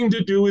has nothing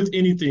to do with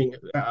anything.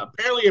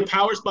 Apparently, it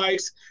power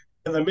spikes,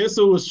 and the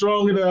missile was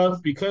strong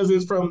enough because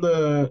it's from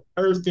the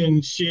Earth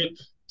and shit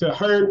to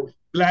hurt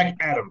Black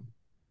Adam.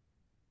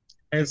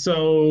 And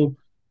so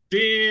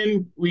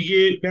then we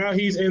get now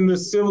he's in the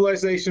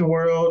civilization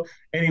world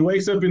and he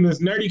wakes up in this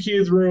nerdy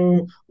kid's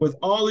room with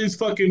all these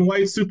fucking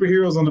white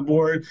superheroes on the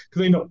board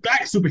because ain't no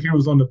black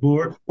superheroes on the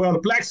board. Where are the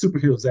black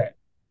superheroes at?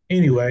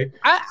 Anyway,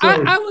 I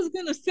so was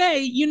gonna say,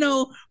 you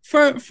know,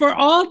 for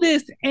all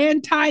this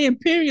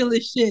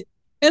anti-imperialist shit,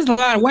 there's a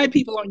lot of white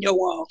people on your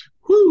wall.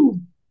 whoo.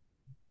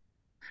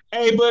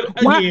 Hey, but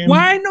Why again,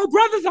 ain't no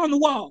brothers on the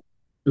wall?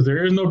 because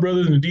there is no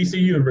brothers in the DC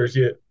universe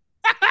yet.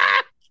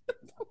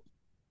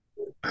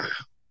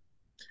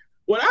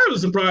 What I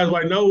was surprised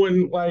why no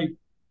one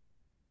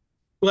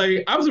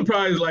like I'm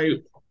surprised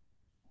like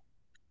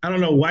I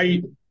don't know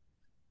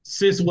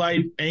cis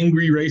white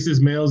angry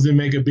racist males didn't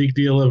make a big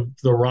deal of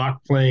The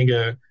Rock playing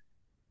a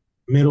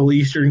Middle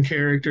Eastern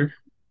character,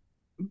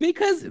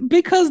 Because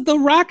The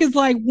Rock is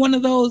like one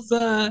of those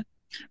you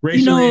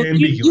racially know,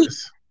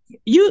 ambiguous.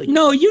 you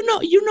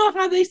know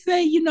how they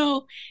say, you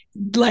know,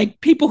 like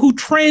people who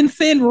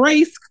transcend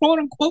race, quote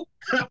unquote.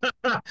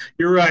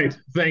 You're right.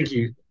 Thank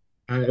you.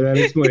 That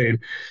explained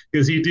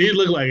because he did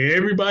look like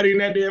everybody in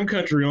that damn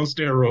country on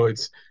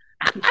steroids.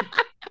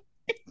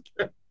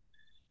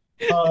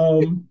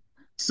 Um,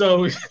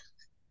 so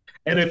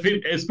and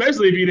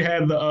especially if you'd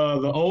had the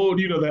old,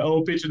 that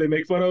old picture they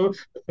make fun of,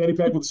 the fanny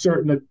pack with the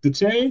shirt and the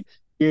chain,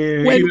 yeah,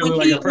 he did look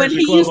like a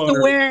Persian club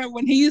owner.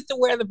 When he used to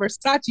wear the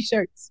Versace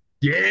shirts.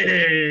 Yeah,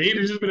 he'd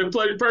have just been a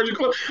Persian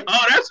club.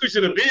 Oh, that's who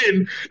should have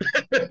been.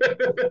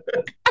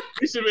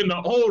 He should have been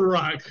the old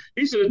Rock.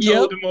 He should have Yep.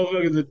 told them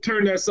motherfuckers to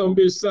turn that some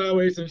bitch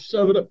sideways and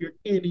shove it up your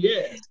candy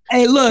ass.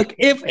 Hey, look,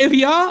 if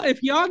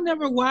y'all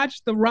never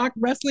watched The Rock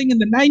wrestling in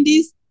the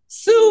 90s,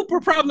 super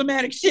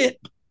problematic shit.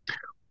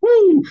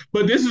 Woo!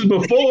 But this is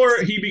before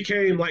he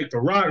became like the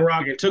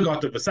Rock and took off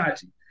the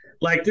Versace.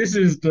 Like this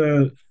is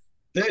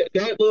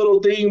that little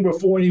thing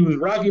before he was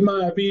Rocky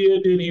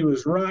Maivia, then he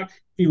was Rock.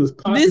 He was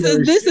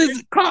popular. This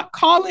is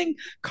calling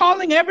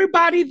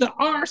everybody the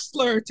R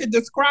slur to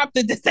describe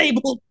the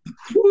disabled.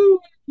 Woo!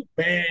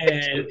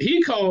 Man,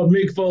 he called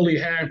Mick Foley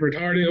half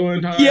retarded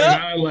one time. Yep.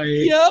 And I like,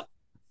 Yep.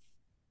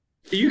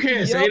 you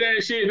can't say Yep.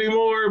 that shit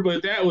anymore,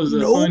 but that was the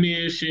Nope.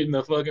 funniest shit in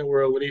the fucking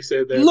world when he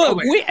said that. I was Look,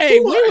 like,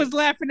 we was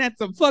laughing at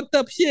some fucked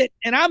up shit,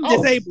 and I'm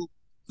oh disabled.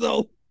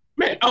 So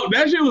man, oh,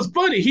 that shit was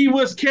funny. He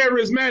was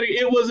charismatic.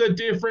 It was a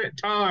different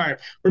time.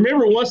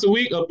 Remember, once a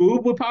week, a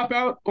boob would pop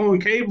out on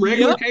cable,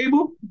 regular yep,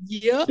 cable?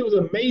 yep. It was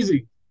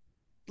amazing.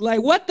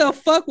 Like what the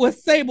fuck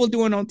was Sable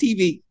doing on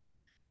TV?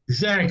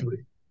 Exactly.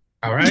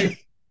 All right.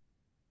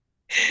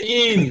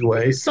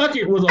 Anyway, suck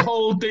it was a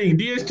whole thing.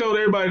 DX told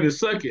everybody to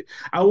suck it.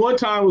 I one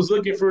time was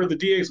looking for the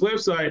DX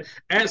website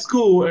at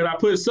school and I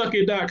put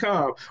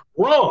suckit.com.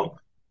 Wrong.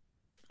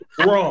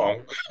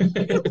 Wrong.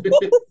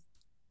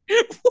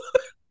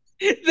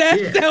 That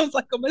Yeah, sounds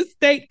like a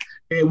mistake.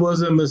 it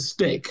was a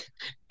mistake.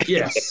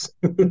 Yes.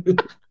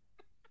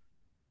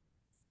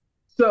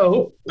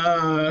 So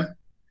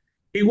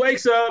he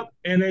wakes up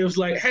and it was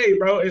like, hey,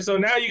 bro. And so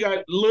now you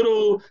got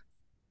little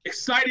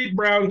excited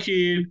brown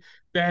kid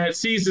that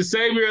sees the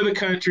savior of the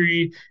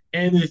country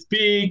and this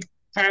big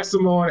pass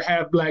him on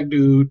half black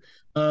dude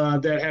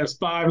that has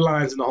 5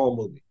 lines in the whole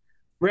movie.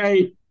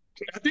 Right?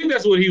 I think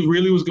that's what he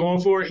really was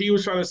going for. He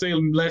was trying to say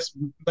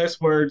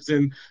less words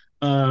than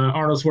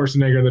Arnold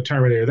Schwarzenegger in the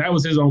Terminator. That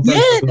was his own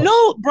personal Yeah, goal.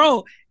 no,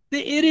 bro.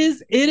 It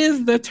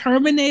is the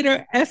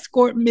Terminator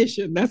escort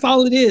mission. That's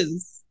all it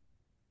is.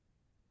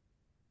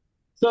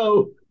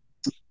 So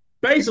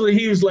basically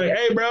he was like,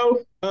 "Hey, bro,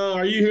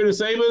 are you here to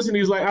save us?" And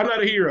he's like, "I'm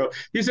not a hero."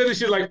 He said this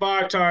shit like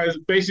 5 times,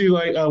 basically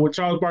like what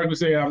Charles Barkley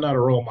said, "I'm not a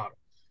role model."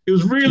 He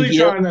was really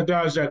Yep. trying to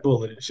dodge that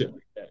bullet and shit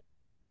like that.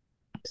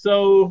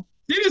 So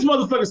then this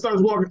motherfucker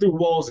starts walking through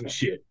walls and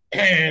shit,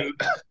 and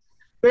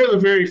there's a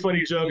very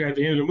funny joke at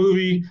the end of the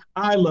movie.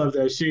 I love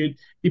that shit.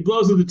 He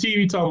blows up the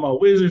TV talking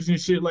about wizards and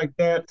shit like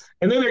that.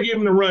 And then they're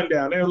giving a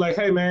rundown. They're like,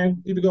 hey,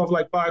 man, you've been going for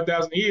like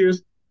 5,000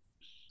 years.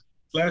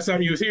 Last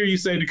time you was here, you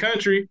saved the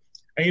country.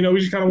 And, we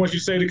just kind of want you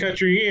to save the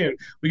country again.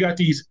 We got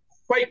these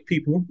white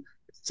people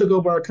took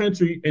over our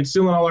country and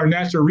stealing all our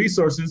natural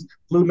resources,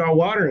 polluting our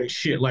water and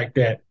shit like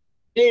that.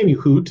 Any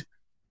hoot.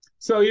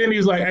 So then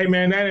he's like, hey,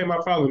 man, that ain't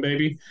my problem,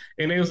 baby.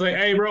 And they was like,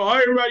 hey, bro,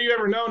 everybody you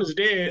ever known is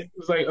dead. It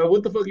was like,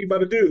 what the fuck are you about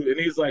to do? And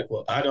he's like,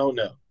 well, I don't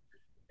know.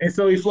 And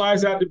so he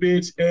flies out the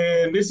bitch,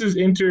 and this is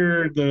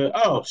enter the,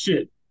 oh,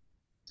 shit.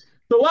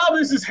 So while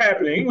this is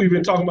happening, we've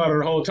been talking about her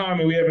the whole time,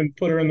 and we haven't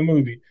put her in the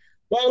movie.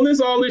 While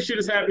all this shit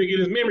is happening, to get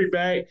his memory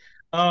back,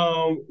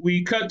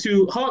 we cut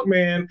to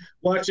Hawkman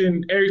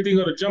watching everything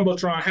on the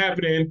Jumbotron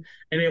happening,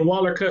 and then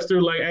Waller cuts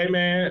through like, hey,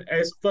 man,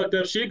 it's fucked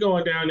up shit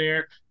going down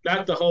there.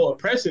 Not the whole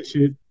oppressive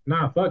shit.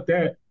 Nah, fuck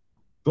that.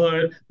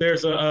 But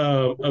there's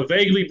a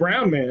vaguely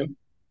brown man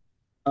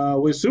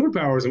with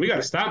superpowers, and we got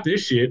to stop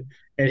this shit.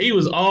 And he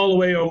was all the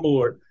way on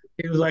board.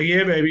 He was like,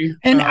 yeah, baby.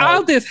 And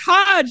Aldous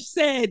Hodge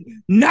said,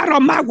 not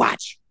on my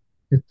watch.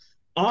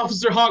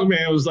 Officer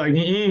Hawkman was like,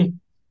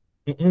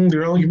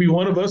 there only can be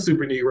one of us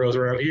super Negroes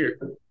around here.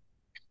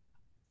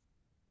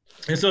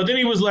 And so then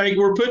he was like,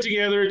 we're put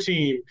together a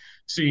team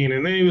scene.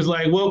 And then he was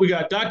like, well, we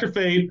got Dr.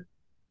 Fate,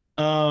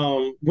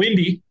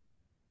 Wendy,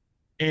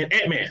 and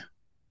Ant-Man.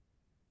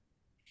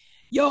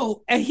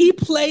 Yo, and he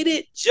played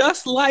it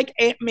just like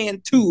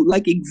Ant-Man 2,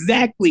 like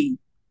exactly.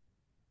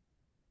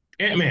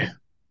 Ant-Man.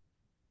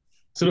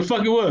 So the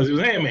fuck it was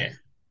Ant-Man.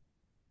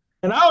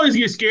 And I always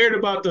get scared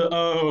about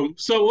the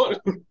so what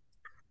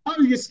I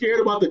always get scared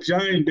about the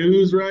giant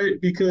dudes, right?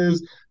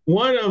 Because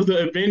one of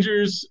the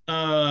Avengers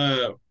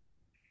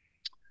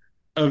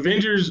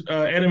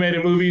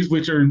animated movies,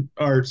 which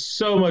are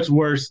so much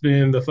worse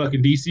than the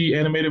fucking DC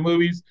animated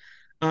movies.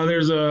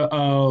 There's a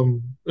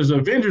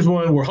Avengers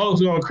one where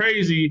Hulk's going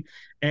crazy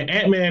and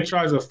Ant-Man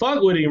tries to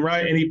fuck with him,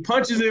 right? And he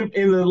punches him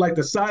in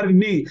the side of the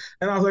knee.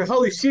 And I was like,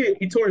 holy shit,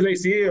 he tore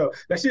his ACL.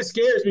 That shit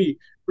scares me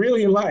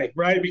really in life,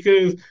 right?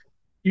 Because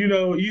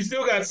you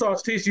still got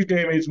soft tissue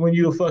damage when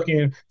you're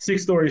fucking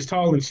 6 stories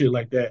tall and shit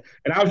like that.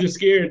 And I was just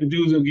scared the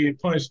dude's gonna get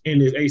punched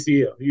in his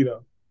ACL,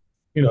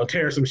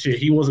 tear some shit.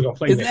 He wasn't gonna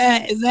play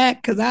that. Is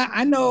that because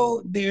I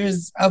know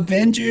there's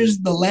Avengers,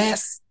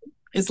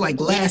 it's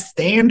like Last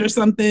Stand or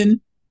something.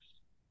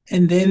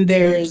 And then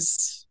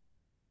there's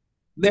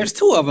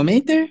 2 of them,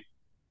 ain't there?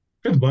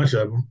 There's a bunch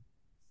of them.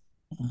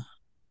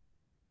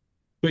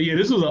 But yeah,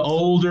 this was an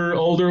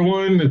older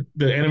one.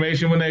 The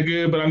animation wasn't that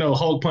good, but I know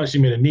Hulk punched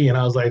him in the knee, and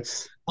I was like,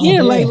 oh,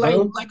 yeah, like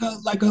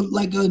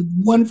a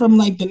one from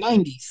like the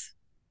 90s.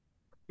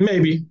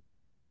 Maybe.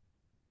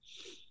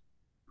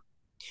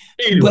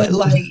 Anyway. But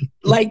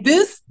like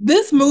this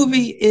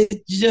movie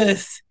is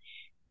just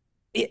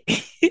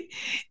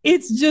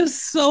it's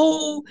just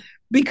so,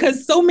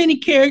 because so many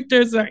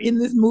characters are in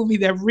this movie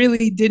that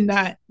really did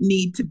not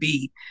need to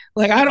be.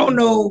 Like, I don't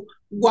know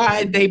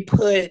why they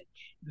put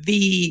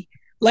the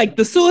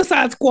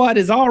Suicide Squad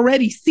is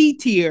already C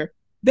tier.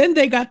 Then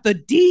they got the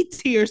D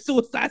tier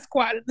Suicide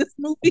Squad in this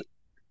movie.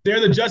 They're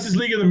the Justice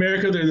League of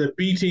America. They're the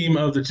B team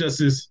of the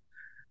Justice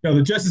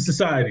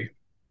Society.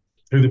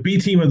 They're the B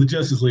team of the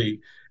Justice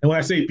League. And when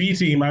I say B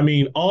team, I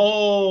mean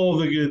all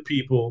the good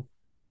people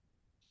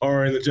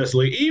are in the Justice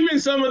League. Even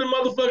some of the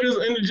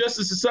motherfuckers in the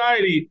Justice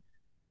Society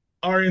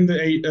are in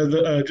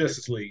the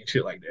Justice League and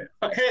shit like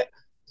that.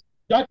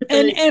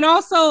 And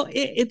also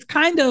it's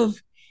kind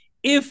of,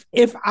 if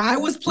I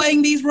was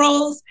playing these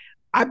roles,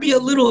 I'd be a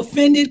little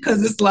offended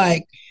because it's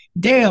like,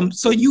 damn,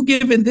 so you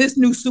giving this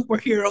new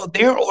superhero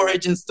their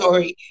origin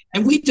story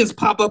and we just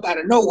pop up out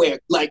of nowhere.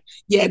 Like,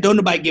 yeah, don't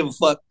nobody give a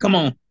fuck. Come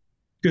on.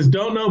 Because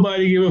don't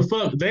nobody give a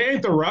fuck. They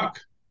ain't The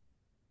Rock.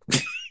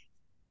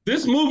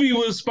 This movie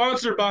was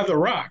sponsored by The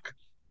Rock.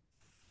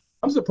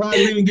 I'm surprised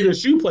we didn't get a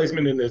shoe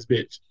placement in this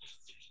bitch.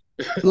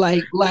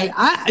 I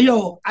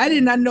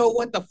did not know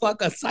what the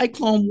fuck a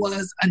cyclone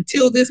was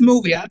until this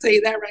movie. I'll tell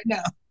you that right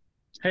now.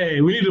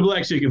 Hey, we need a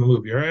black chick in the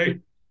movie, all right?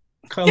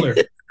 Color.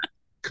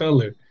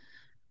 Color.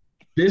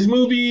 This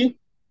movie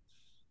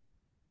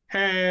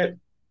had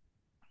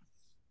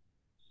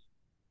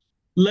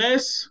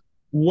less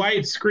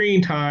white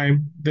screen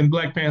time than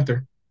Black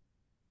Panther.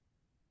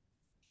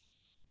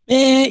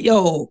 Man,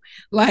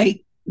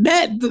 like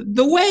that,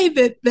 the way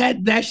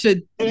that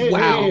should,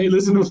 wow. Hey,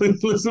 listen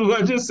to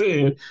what I just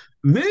said.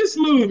 This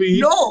movie.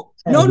 No.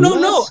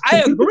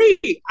 I agree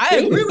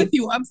with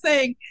you. I'm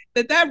saying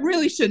that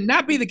really should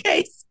not be the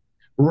case.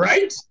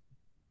 Right?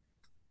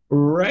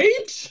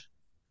 The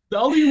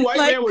only white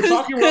man with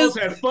talking roles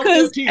had fucked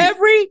up teeth.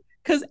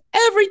 Because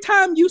every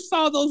time you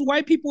saw those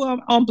white people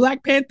on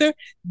Black Panther,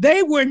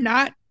 they were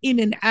not in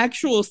an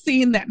actual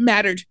scene that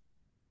mattered.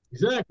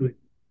 Exactly.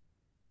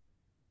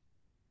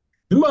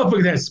 The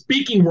motherfucker had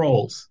speaking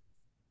roles.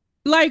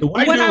 Like The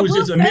white dude was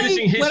just a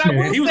menacing what I hitchman, and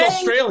will he was say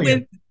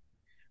Australian.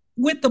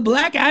 with the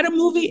Black Adam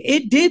movie,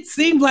 it did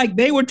seem like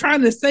they were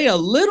trying to say a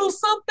little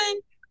something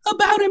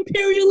about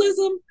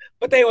imperialism,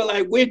 but they were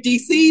like, "We're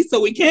DC, so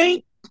we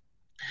can't."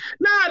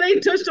 Nah, they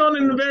touched on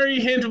it in a very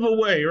hint of a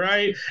way,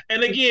 right?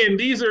 And again,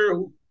 these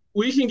are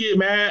we can get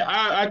mad.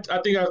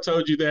 I think I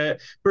told you that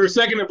for a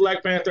second in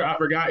Black Panther, I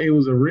forgot it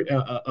was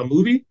a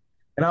movie,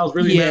 and I was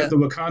really mad at Yeah, the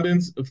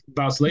Wakandans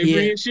about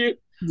slavery yeah, and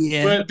shit.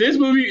 yeah, But this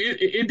movie,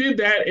 it did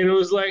that, and it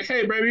was like,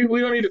 hey, baby, we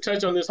don't need to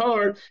touch on this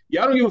hard.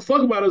 Y'all don't give a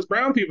fuck about us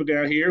brown people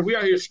down here. We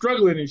out here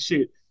struggling and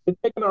shit. They're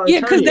taking our yeah.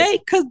 Because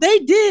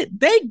eternity.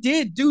 they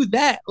did do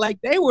that. Like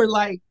they were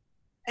like,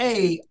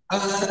 "Hey,"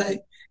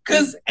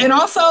 because and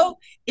also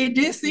it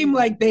did seem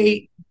like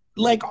they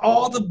like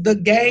all the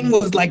gang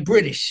was like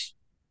British.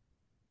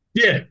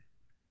 Yeah.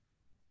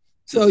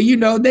 So you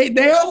know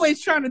they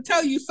always trying to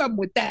tell you something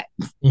with that.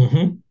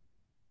 Mm-hmm.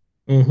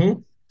 Mm-hmm.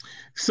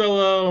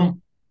 So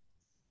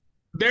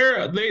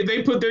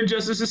they put their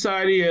Justice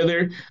Society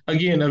together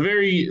again. A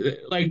very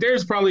like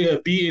there's probably a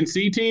B and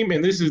C team,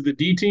 and this is the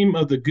D team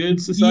of the good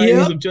societies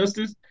Yep, of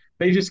justice.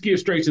 They just skip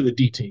straight to the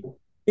D team.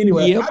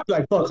 Anyway, yep. I'd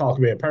like fuck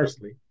Hawkman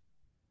personally.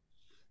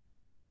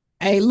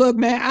 Hey, look,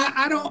 man,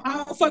 I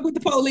don't fuck with the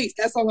police.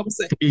 That's all I'm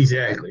saying.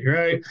 Exactly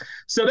right.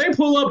 So they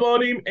pull up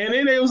on him, and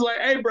then they was like,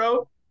 "Hey,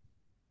 bro,"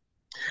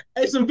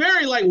 it's some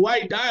very like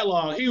white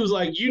dialogue. He was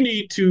like, "You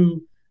need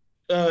to."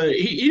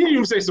 He didn't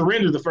even say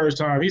surrender the first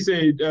time. He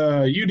said,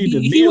 "You need to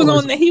He kneel was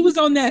or on he was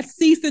on that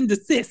cease and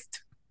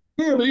desist.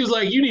 yeah." But he was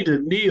like, "You need to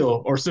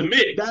kneel or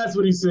submit." That's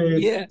what he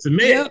said. Yeah,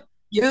 Submit. yep,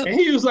 yep. And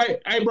he was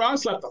like, "Hey, bro, I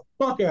slap the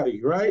fuck out of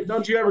you, right?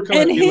 Don't you ever come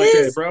And at me like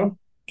that, bro."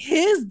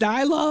 his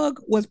dialogue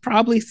was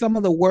probably some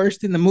of the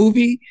worst in the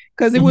movie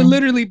because it would Mm-hmm.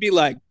 literally be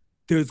like,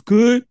 "There's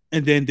good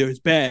and then there's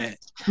bad."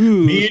 Me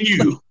Ooh. and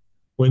you,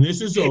 when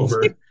this is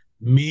over,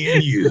 me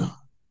and you,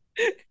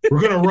 we're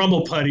gonna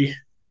rumble putty.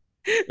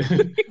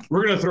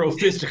 We're gonna throw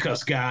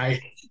fisticuffs, guy.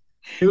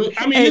 I mean,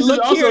 Hey, this is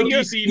look here, also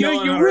DC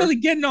knowing you're our really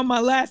getting on my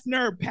last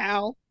nerve,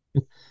 pal.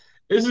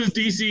 this is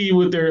DC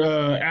with their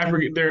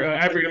African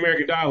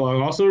American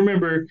dialogue. Also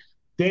remember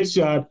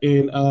Deadshot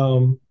in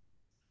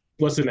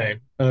what's the name?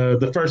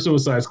 The first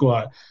Suicide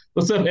Squad.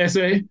 What's up,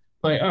 SA?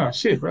 Like, oh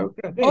shit, bro.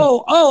 God damn.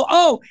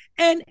 Oh,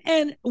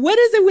 and what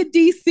is it with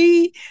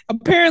DC?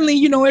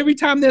 Apparently, every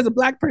time there's a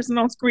black person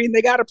on screen,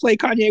 they got to play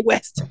Kanye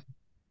West.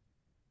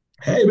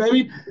 Hey,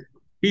 baby,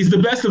 he's the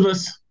best of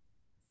us.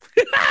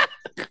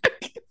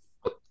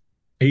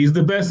 He's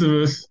the best of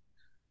us.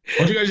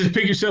 Why don't you guys just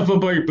pick yourself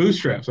up by your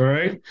bootstraps, all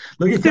right?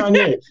 Look at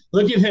Kanye.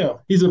 Look at him.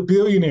 He's a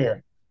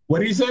billionaire. What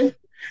did he say?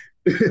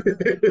 Don't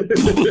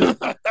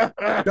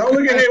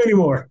look at him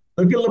anymore.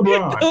 Look at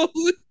LeBron.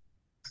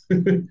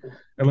 And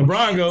LeBron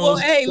Well,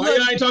 goes, hey, why look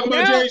y'all ain't talking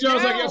about now, James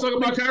Jones like y'all talking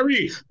about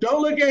Kyrie?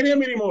 Don't look at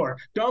him anymore.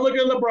 Don't look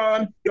at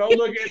LeBron. Don't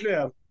look at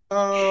them.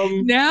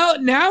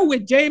 now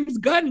with James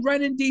Gunn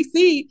running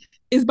DC,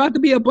 it's about to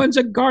be a bunch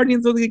of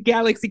Guardians of the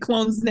Galaxy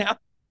clones now.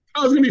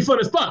 Oh, it's gonna be fun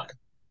as fuck.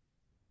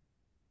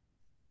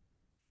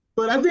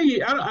 But I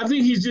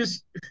think he's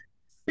just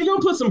he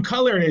gonna put some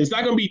color in it. It's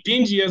not gonna be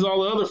dingy as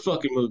all the other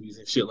fucking movies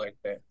and shit like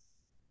that.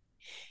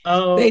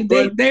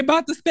 But They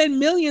about to spend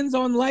millions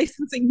on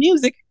licensing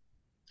music.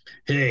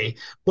 hey,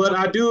 but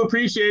I do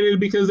appreciate it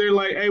because they're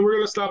like, hey, we're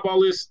gonna stop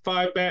all this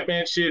 5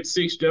 Batman shit,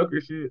 6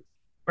 Joker shit.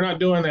 We're not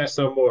doing that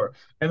some more.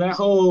 And that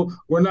whole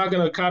we're not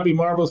gonna copy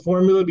Marvel's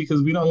formula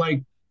because we don't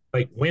like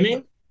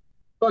winning.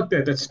 Fuck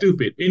that. That's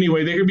stupid.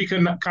 Anyway, there could be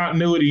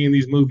continuity in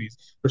these movies.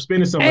 We're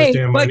spending so much Hey,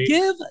 damn but money.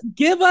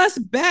 give us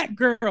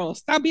Batgirl.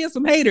 Stop being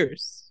some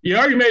haters. You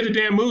already made the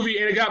damn movie,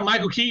 and it got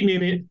Michael Keaton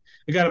in it.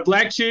 It got a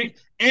black chick,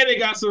 and it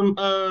got some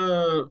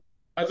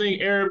I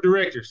think Arab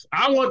directors.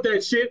 I want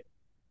that shit.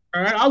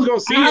 All right, I was gonna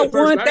see I it first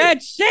want night.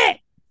 that shit.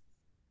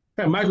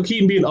 Michael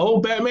Keaton being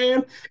old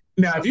Batman.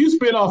 Now, if you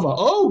spin off of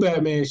old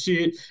Batman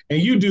shit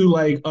and you do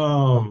like a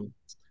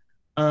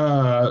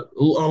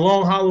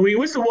long Halloween,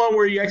 what's the one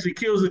where he actually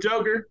kills the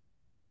Joker?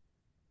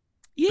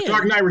 Yeah,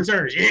 Dark Knight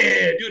Returns.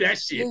 Yeah, do that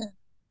shit.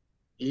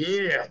 yeah,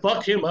 Yeah,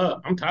 fuck him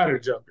up. I'm tired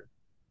of the Joker.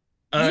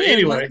 yeah. Like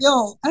Anyway,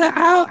 yo,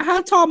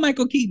 how tall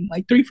Michael Keaton?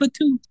 Like 3'2"?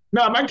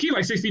 no, Michael Keaton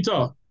like 6 feet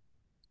tall.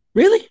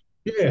 Really?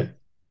 Yeah,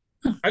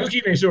 Michael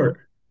Keaton ain't short.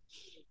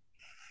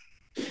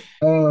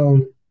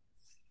 Um,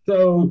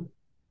 so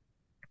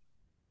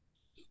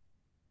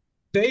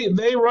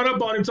they run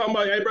up on him talking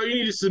about, hey, bro, you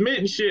need to submit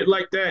and shit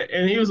like that.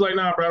 And he was like,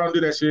 nah, bro, I don't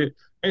do that shit.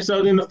 And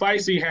so then the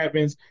fight scene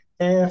happens.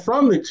 And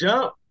from the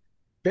jump,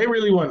 they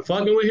really wasn't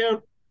fucking with him.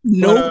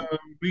 But Nope.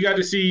 we got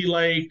to see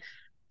like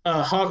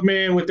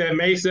Hawkman with that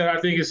mace that I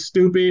think is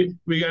stupid.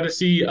 We got to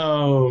see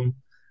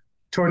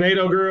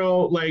Tornado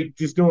Girl like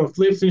just doing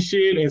flips and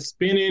shit and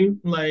spinning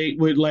like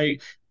with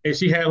like, and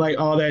she had like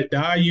all that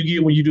dye you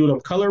get when you do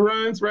them color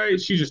runs, right?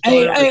 She just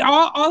Hey, started out. hey,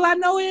 all I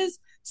know is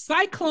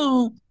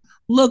Cyclone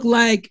looked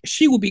like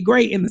she would be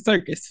great in the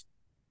circus.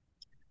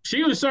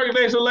 She was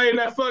circulating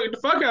that the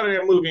fuck out of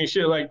that movie and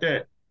shit like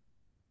that.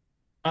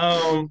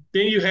 Then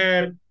you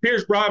had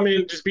Pierce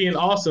Brosnan just being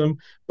awesome,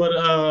 but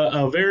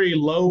a very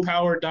low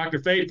powered Doctor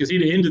Fate because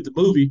he'd have ended the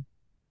movie.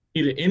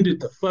 He'd have ended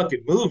the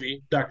fucking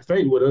movie. Doctor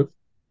Fate would have.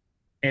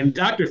 And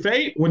Doctor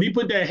Fate, when he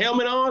put that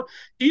helmet on,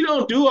 he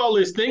don't do all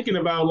this thinking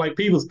about like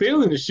people's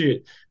feelings and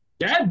shit.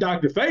 That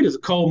Doctor Fate is a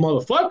cold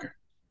motherfucker.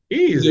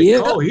 He is a Yeah,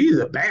 cold. He's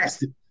a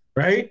bastard,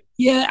 right?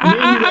 yeah. And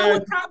then you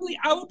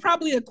I would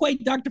probably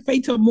equate Doctor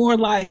Fate to more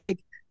like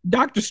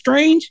Doctor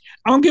Strange.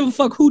 I don't give a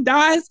fuck who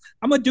dies.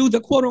 I'm gonna do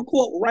the quote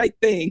unquote right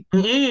thing.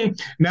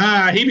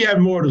 nah, he be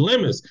having moral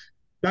dilemmas.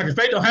 Doctor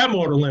Fate don't have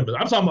moral dilemmas.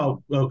 I'm talking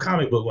about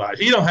comic book wise.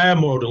 He don't have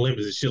moral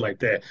dilemmas and shit like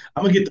that.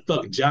 I'm gonna get the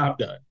fucking job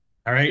done.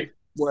 All right.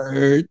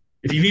 Word.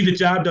 If you need the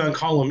job done,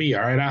 call on me.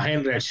 All right, I'll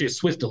handle that shit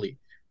swiftly.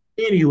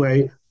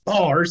 Anyway,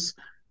 bars.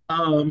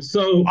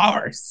 So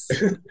Ours.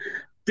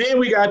 then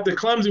we got the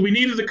clumsy. We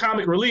needed the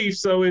comic relief,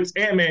 so it's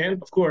Ant Man,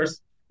 of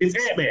course. It's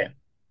Ant Man,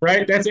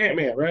 right? That's Ant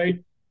Man, right?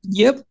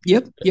 Yep,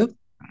 yep, yep.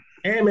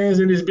 Ant Man's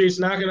in this bitch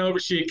knocking over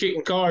shit,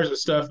 kicking cars and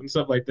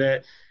stuff like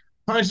that.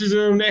 Punches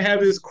him. They have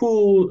this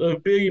cool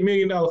big $1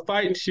 million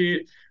fight and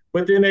shit,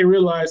 but then they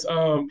realize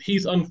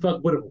he's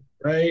unfuckwittable,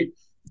 right?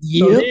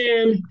 So Yep.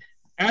 then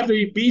after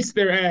he beats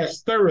their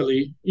ass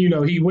thoroughly,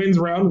 he wins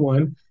round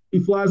one. He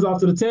flies off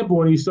to the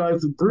temple and he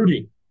starts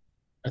brooding.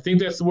 I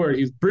think that's the word.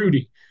 He's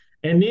brooding.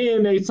 And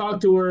then they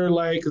talk to her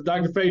like, because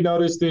Dr. Fate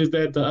noticed is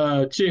that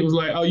the chick was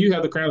like, "Oh, you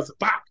have the crown of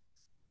Spock,"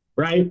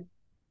 right?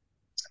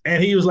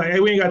 And he was like, "Hey,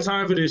 we ain't got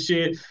time for this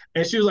shit."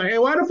 And she was like, "Hey,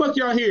 why the fuck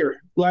y'all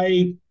here?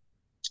 Like,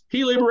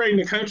 he liberating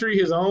the country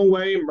his own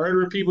way,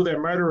 murdering people that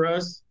murder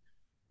us.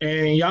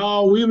 And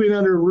y'all, we've been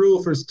under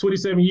rule for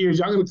 27 years.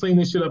 Y'all gonna clean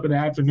this shit up in the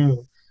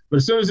afternoon." But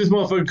as soon as this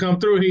motherfucker come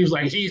through, he was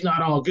like, "He's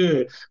not all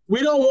good.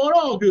 We don't want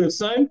all good,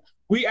 son.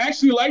 We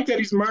actually like that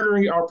he's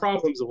murdering our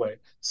problems away.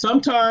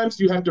 Sometimes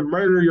you have to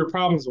murder your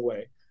problems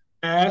away."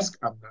 Ask,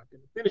 I'm not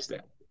gonna finish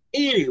that.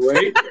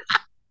 Anyway,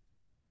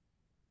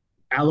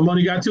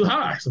 alimony got too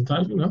high.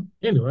 Sometimes,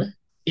 Anyway.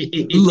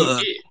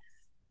 Look,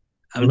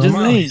 I'm just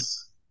saying.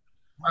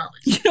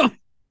 Molly.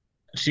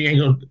 She ain't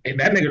gonna. And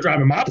that nigga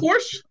driving my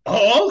Porsche.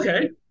 Oh,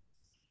 okay.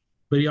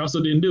 But he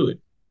also didn't do it.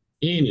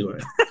 Anyway,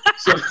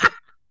 so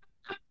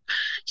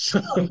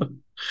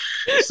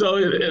so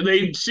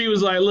she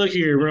was like, "Look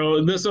here,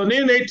 bro." So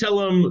then they tell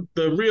him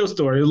the real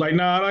story. It's like,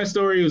 nah, that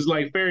story was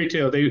like fairy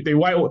tale. They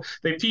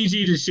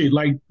PG the shit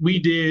like we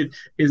did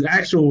his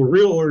actual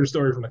real order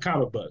story from the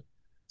comic book.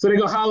 So they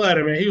go holler at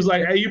him, and he was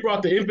like, "Hey, you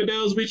brought the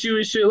infidels with you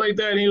and shit like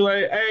that." And he was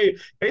like, "Hey,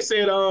 they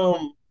said,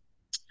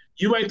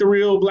 you ain't the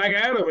real Black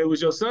Adam. It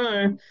was your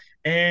son,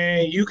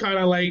 and you kind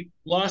of like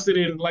lost it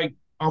and like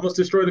almost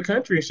destroyed the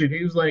country and shit."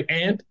 He was like,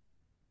 "And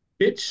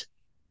bitch,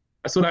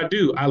 that's what I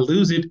do. I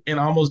lose it and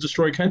almost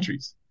destroy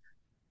countries.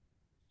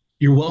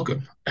 You're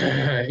welcome."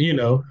 I'm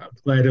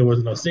glad there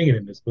was no singing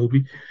in this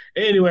movie.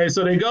 Anyway,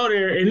 so they go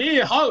there, and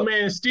then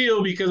Hawkman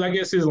still, because I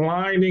guess his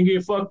line didn't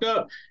get fucked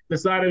up the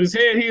side of his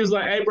head. He was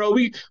like, "Hey, bro,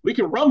 we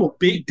can rumble,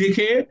 big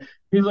dickhead."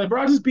 He was like,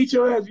 "Bro, I just beat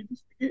your ass. You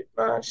just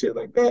forget shit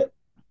like that."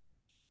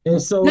 And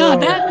so, No,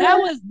 that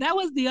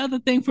was the other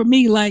thing for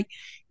me. Like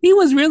he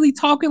was really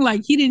talking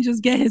like he didn't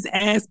just get his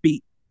ass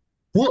beat.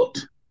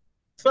 whooped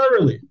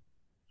thoroughly.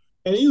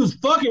 And he was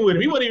fucking with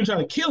him. He wasn't even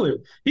trying to kill him.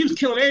 He was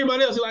killing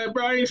everybody else. He's like,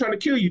 "Bro, I ain't trying to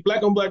kill you.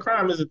 Black on black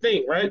crime is a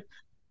thing, right?"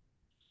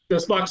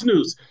 That's Fox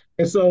News.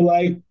 And so,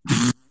 like,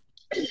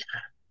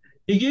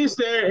 he gets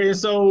there. And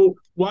so,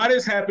 while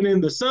this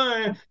happening,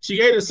 she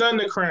gave the son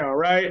the crown,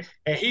 right?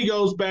 And he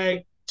goes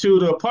back to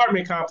the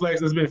apartment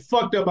complex that's been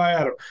fucked up by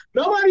Adam.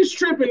 Nobody's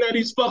tripping that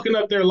he's fucking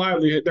up their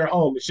livelihood, their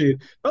home and shit.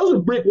 Those are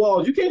brick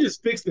walls. You can't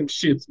just fix them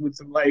shits with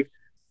some, like,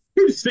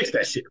 you just fix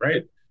that shit,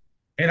 right?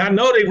 And I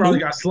know they probably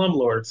got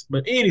slumlords,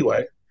 but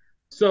anyway.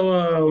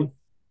 So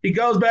he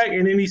goes back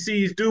and then he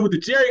sees dude with the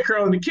Jerry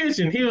curl in the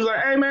kitchen. He was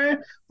like, "Hey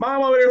man,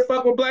 mom over there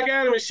fucking with Black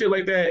Adam and shit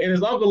like that." And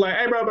his uncle like,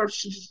 "Hey bro,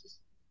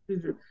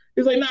 he's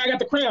like, "Nah, I got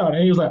the crown."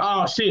 And he was like,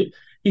 "Oh shit."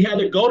 He had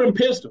the golden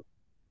pistol.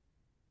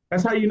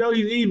 That's how you know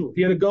he's evil.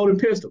 He had a golden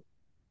pistol.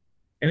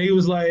 And he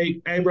was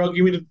like, "Hey bro,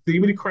 give me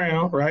the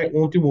crown, right?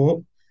 Won't you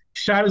won't."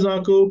 Shot his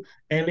uncle,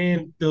 and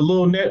then the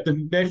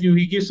nephew,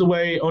 he gets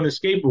away on a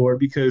skateboard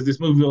because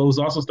this movie was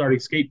also starting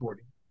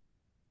skateboarding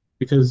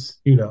because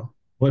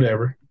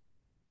whatever,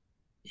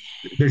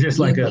 they're just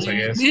Yeah, like us, I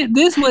guess. it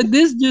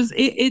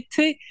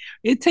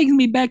takes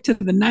me back to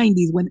the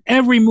 '90s when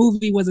every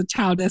movie was a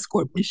child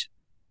escort mission.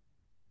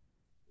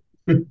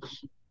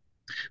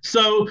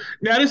 So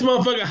now this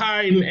motherfucker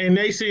hiding, and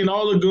they seeing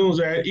all the goons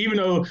at, even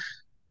though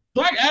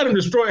Black Adam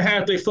destroyed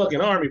half their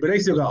fucking army, but they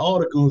still got all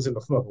the goons in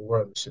the fucking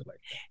world and shit like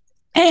that.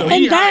 So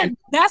he And hiding.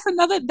 that's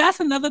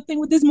another thing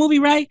with this movie,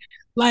 right?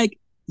 Like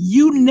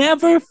you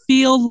never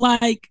feel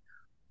like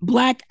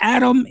Black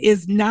Adam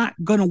is not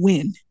gonna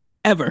win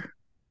ever.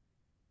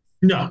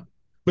 No,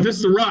 but this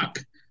is The Rock.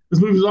 This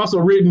movie was also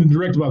written and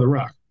directed by The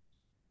Rock.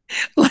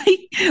 like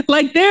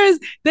like there's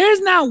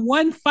not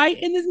one fight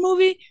in this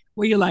movie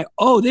where you're like,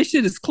 oh, this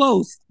shit is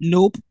close.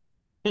 Nope.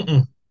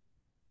 Mm-mm.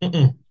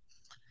 Mm-mm.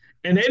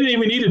 And they didn't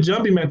even need to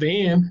jump him at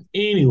the end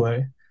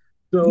anyway.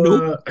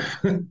 Nope.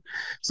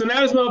 So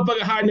now this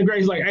motherfucker hiding the grave.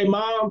 He's like, hey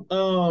mom,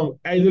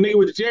 hey, the nigga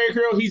with the Jerry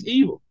curl, he's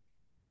evil.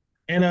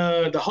 And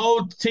the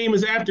whole team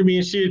is after me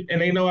and shit, and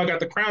they know I got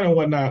the crown and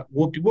whatnot.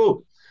 Whoop de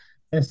whoop.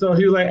 And so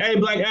he was like, hey,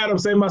 Black Adam,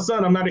 save my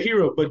son. I'm not a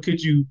hero, but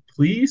could you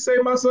please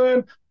save my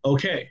son?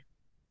 Okay.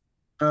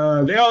 They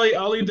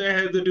all he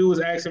had to do was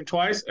ask him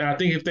twice. And I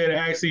think if they'd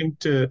asked him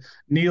to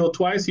kneel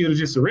twice, he would have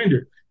just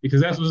surrendered.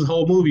 Because that's what his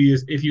whole movie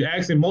is. If you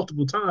ask him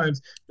multiple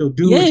times, he'll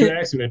do what you Yeah,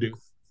 ask him to do.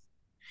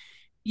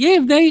 yeah.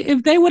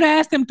 If they would have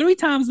asked him 3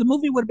 times, the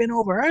movie would have been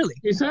over early.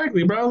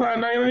 Exactly, bro. I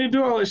know you don't need to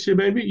do all this shit,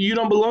 baby. You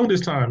don't belong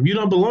this time. You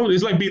don't belong.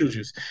 It's like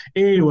Beetlejuice.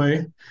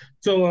 Anyway,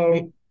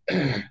 so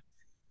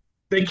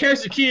they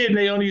catch the kid and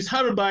they on these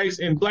hover bikes,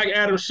 and Black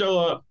Adam show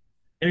up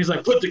and he's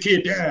like, put the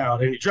kid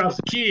down, and he drops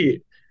the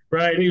kid.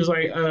 Right. And he was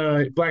like,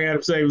 Black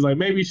Adam said, he was like,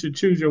 maybe you should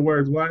choose your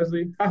words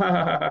wisely.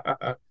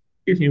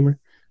 Good humor.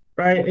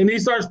 Right. And he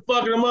starts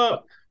fucking him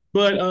up.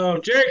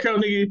 But Jericho,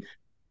 nigga,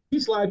 he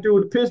slide through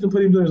with the pistol,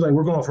 put him through. He's like,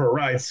 we're going for a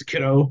ride,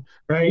 kiddo.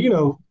 Right.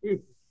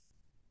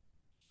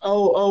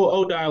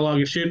 Dialogue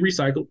and shit,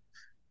 recycled.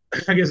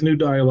 I guess new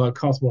dialogue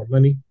costs more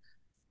money.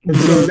 And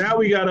so now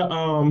we got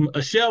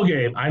a shell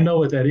game. I know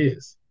what that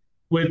is.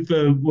 With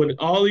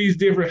all these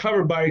different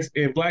hover bikes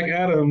and Black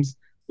Adams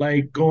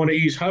like going to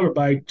each hover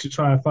bike to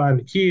try and find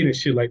the kid and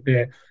shit like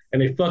that.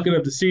 And they fucking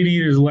up the city.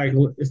 There's like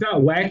it's not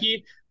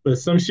wacky, but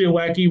some shit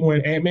wacky when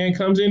Ant-Man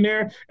comes in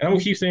there. And I'm gonna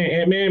keep saying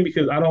Ant-Man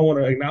because I don't want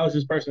to acknowledge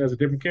this person as a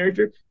different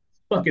character.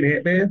 Fucking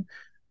Ant-Man.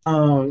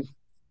 Um,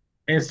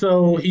 and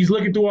so he's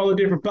looking through all the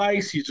different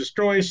bikes. He's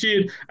destroying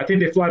shit. I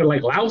think they fly to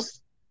like Laos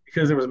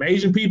because there was some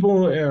Asian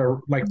people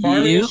like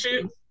farming and Yeah.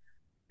 shit.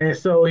 And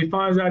so he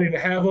finds out he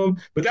didn't have them.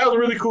 But that was a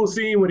really cool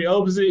scene when he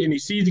opens it and he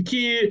sees the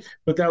kid,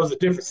 but that was a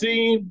different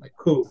scene. Like,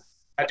 cool.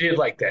 I did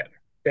like that.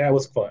 That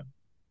was fun.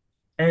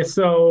 And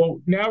so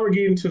now we're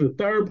getting to the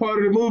third part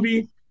of the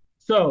movie.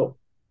 So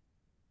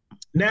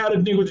now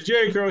the thing with the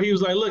Jerry curl, he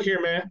was like, look here,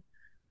 man.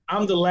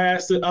 I'm the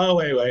last. Oh,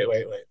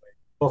 wait.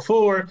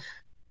 Before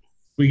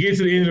we get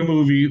to the end of the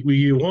movie,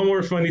 we get one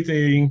more funny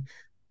thing.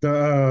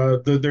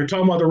 They're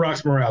talking about the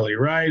Rock's morality,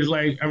 right? It's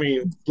like, I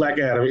mean, Black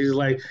Adam. He's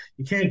like,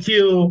 you can't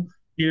kill,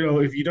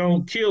 if you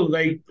don't kill,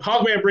 like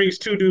Hawkman brings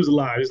two dudes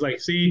alive. It's like,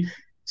 see,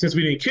 since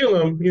we didn't kill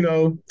him,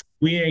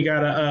 we ain't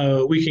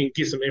gotta we can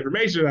get some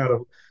information out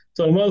of him.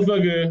 So the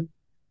motherfucker,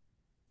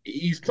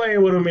 he's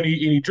playing with him and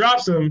he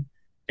drops him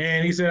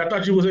and he said, I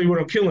thought you was you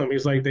want to kill him.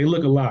 He's like, they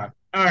look alive.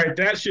 All right,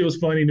 that shit was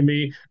funny to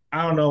me.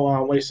 I don't know why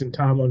I'm wasting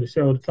time on the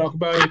show to talk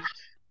about it.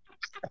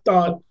 I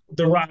thought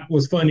The Rock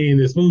was funny in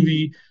this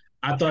movie.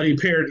 I thought he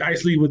paired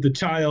nicely with the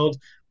child.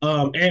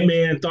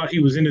 Ant-Man thought he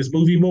was in this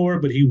movie more,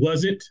 but he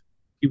wasn't.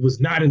 He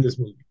was not in this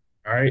movie.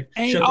 All right,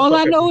 Hey, shut the all I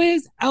fuck up. know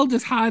is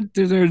Aldous Hodge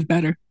deserves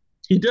better.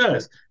 He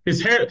does. His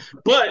hair,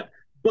 but,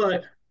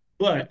 but,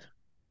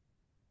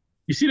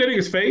 you see that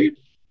nigga's fade?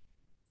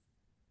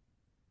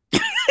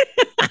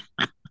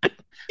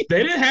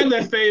 They didn't have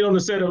that fade on the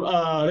set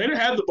of. They didn't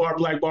have the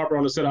black barber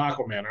on the set of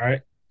Aquaman. All right,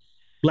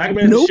 Black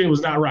Man's Nope. shit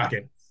was not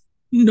rocking.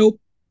 Nope.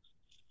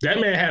 That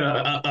man had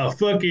a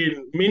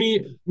fucking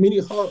mini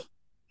Hulk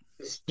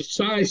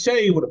shine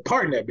shade with a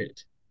part in that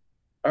bitch.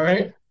 All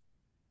right.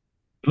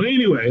 Well,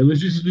 anyway,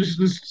 let's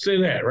say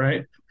that,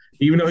 right?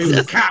 Even though he was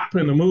a cop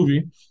in the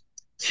movie.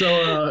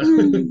 So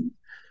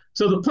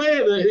so the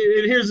plan.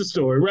 Here's the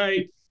story,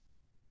 right?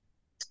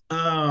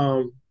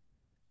 Um,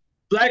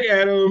 Black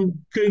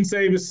Adam couldn't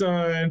save his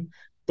son,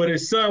 but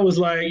his son was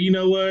like, you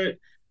know what?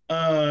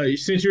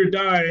 Since you're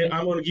dying,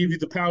 I'm going to give you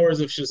the powers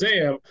of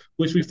Shazam,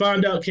 which we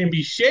found out can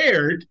be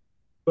shared.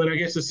 But I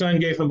guess the son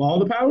gave him all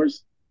the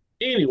powers.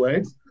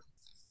 Anyway,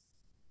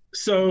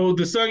 so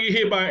the son get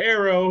hit by an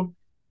arrow,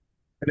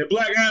 and then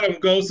Black Adam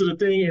goes to the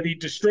thing and he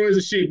destroys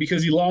the shit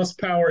because he lost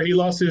power. He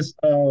lost his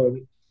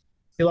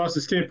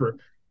temper,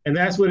 and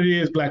that's what it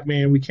is, Black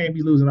man. We can't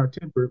be losing our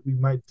temper. We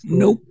might destroy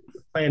Nope.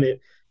 the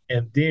planet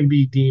and then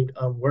be deemed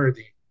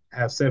unworthy.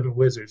 Have seven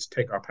wizards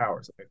take our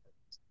powers away from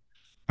us.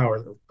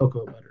 Powers of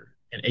cocoa butter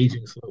and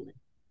aging slowly.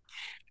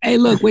 Hey,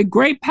 look, with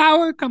great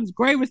power comes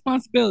great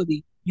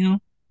responsibility. You know.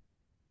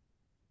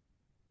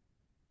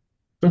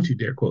 Don't you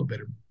dare quote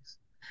better movies.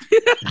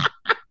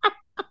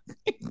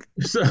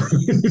 So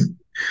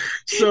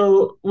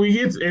so we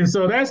get and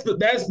so that's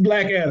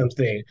Black Adam's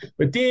thing.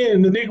 But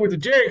then the nigga with the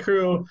Jerry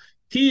curl,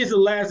 he is the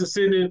last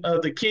descendant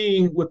of the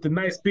king with the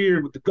nice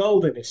beard with the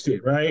golden and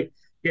shit, right?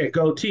 Yeah,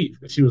 gold teeth.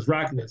 And she was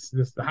rocking this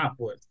the hot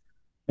boy.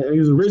 And he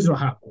was the original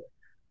hot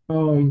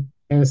boy.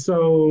 And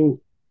so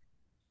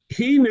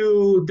he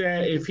knew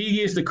that if he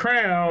gets the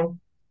crown,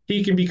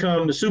 he can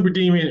become the super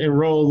demon and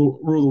rule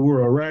the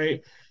world,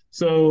 right?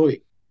 So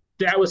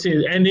that was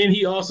his. And then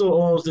he also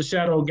owns the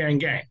Shadow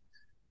Gang.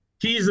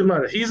 He's the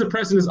money. He's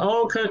oppressing his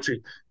own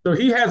country. So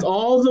he has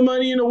all the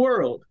money in the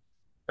world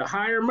to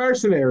hire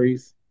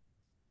mercenaries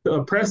to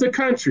oppress a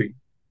country,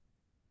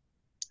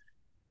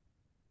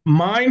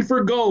 mine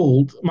for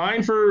gold,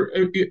 mine for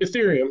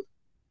Ethereum,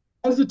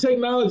 has the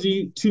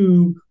technology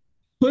to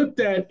put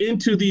that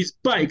into these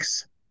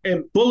bikes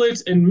and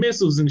bullets and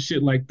missiles and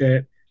shit like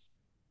that.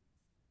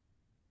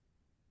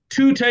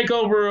 to take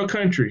over a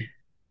country,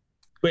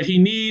 but he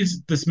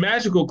needs this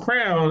magical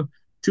crown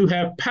to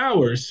have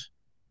powers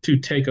to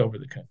take over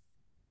the country.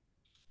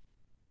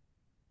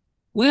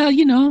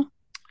 Well,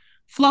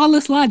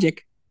 flawless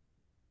logic.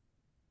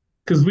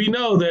 Because we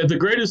know that the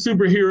greatest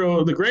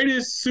superhero, the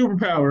greatest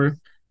superpower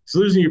is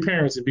losing your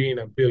parents and being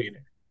a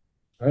billionaire,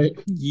 right?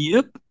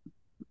 Yep.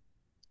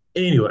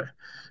 Anyway,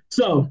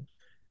 so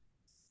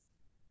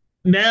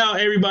now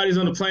everybody's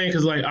on the plane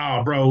because like,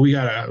 oh, bro, we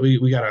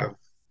gotta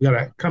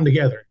come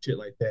together, shit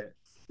like that.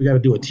 We gotta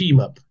do a team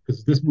up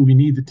because this movie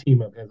needs a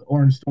team up. It has an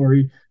orange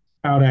story,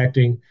 out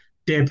acting,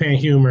 deadpan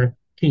humor,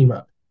 team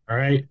up. All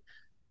right.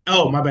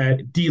 Oh, my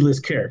bad.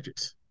 D-list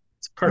characters.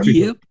 It's perfect.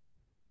 Yep.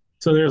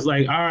 So there's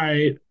like, all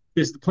right,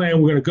 this is the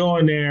plan. We're gonna go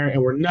in there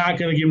and we're not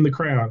gonna give him the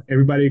crown.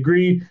 Everybody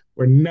agree?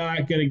 We're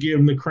not gonna give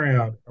him the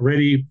crown.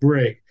 Ready,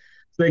 break.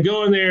 So they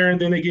go in there and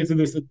then they get to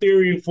this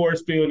Ethereum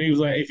force field. And he was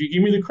like, if you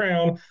give me the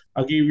crown,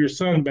 I'll give you your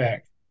son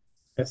back.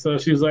 And so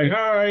she was like,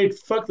 all right,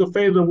 fuck the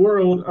fate of the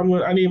world.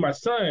 I need my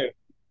son.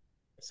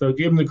 So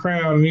give him the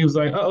crown. And he was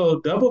like, uh-oh,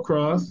 double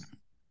cross.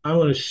 I'm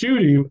gonna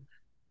shoot him.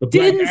 The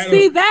Black Didn't Adam,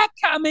 see that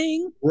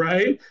coming.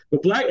 right? The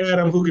Black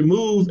Adam, who can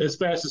move as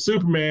fast as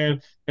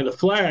Superman and the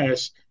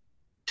Flash,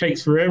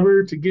 takes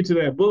forever to get to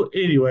that bullet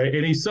anyway.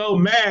 And he's so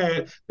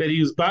mad that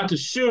he was about to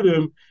shoot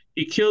him,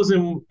 he kills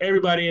him,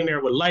 everybody in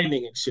there with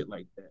lightning and shit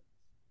like that.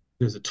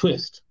 There's a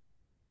twist.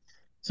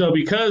 So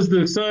because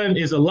the son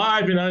is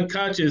alive and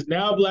unconscious,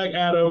 now Black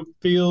Adam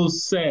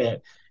feels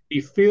sad. He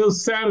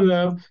feels sad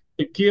enough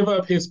to give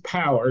up his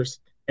powers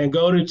and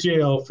go to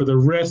jail for the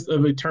rest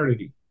of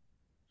eternity.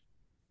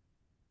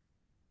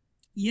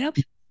 Yep.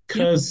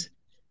 Because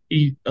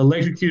he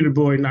electrocuted a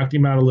boy, knocked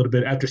him out a little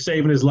bit after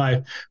saving his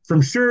life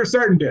from sure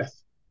certain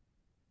death.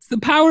 It's the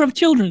power of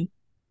children.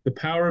 The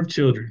power of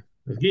children.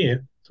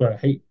 Again, that's what I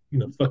hate.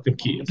 Fuck them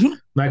kids.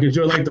 Michael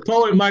Jordan, like the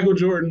poet Michael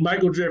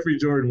Jeffrey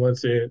Jordan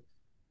once said,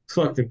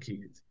 fuck them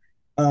kids.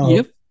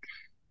 Yep.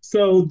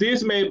 So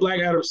this made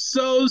Black Adam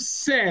so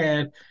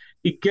sad,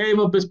 he gave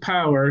up his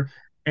power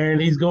and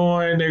they're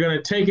going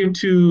to take him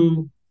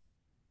to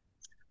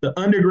the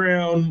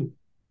underground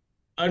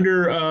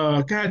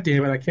God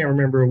damn it, I can't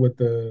remember what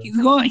he's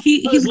going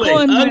he's Lake,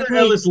 going under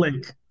Ellis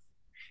Lake.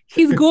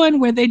 He's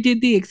going where they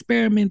did the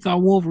experiments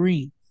on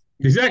Wolverine.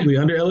 Exactly,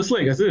 under Ellis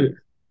Lake. That's it.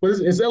 What is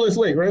it? It's Ellis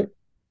Lake, right?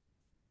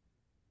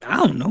 I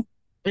don't know.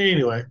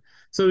 Anyway,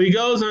 so he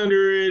goes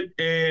under it,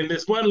 and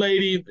this one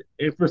lady,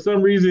 and for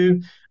some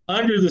reason,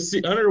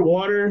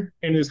 underwater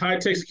in this high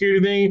tech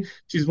security thing,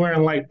 she's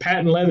wearing like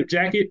patent leather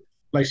jacket,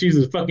 like she's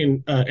a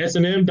fucking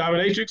S&M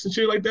dominatrix and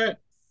shit like that.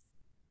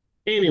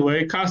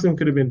 Anyway, costume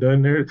could have been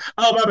done there.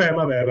 Oh, my bad.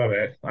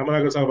 I'm not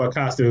gonna talk about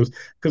costumes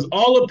because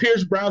all of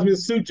Pierce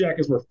Brosnan's suit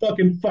jackets were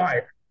fucking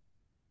fire.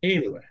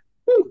 Anyway,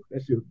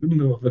 that shit.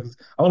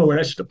 I want to wear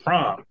that shit to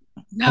prom.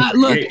 Nah,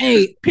 look,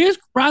 hey, Pierce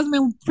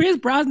Brosnan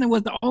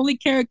was the only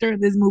character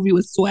in this movie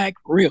with swag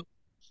for real.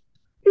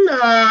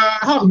 Nah,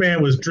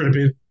 Hawkman was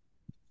dripping.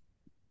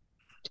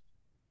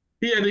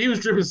 He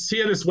was dripping. He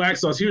had his swag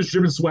sauce. He was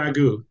dripping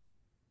swagoo.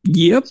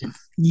 Yep. Can't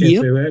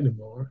say that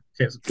anymore.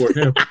 Can't support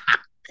him.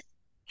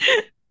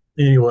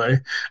 Anyway,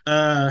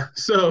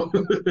 so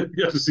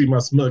you have to see my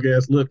smug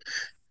ass look.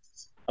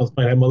 I was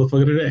playing that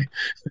motherfucker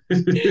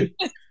today.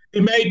 He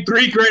made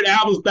 3 great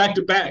albums back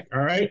to back.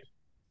 All right.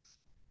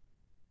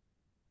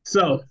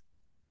 So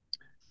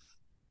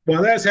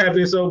while that's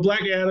happening, so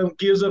Black Adam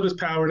gives up his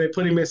power. They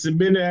put him in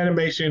suspended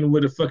animation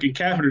with a fucking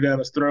catheter down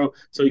his throat,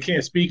 so he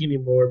can't speak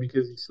anymore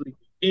because he's sleeping.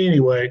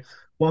 Anyway,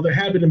 while they're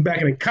happening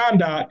back in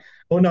Kahndaq,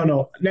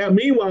 no. Now,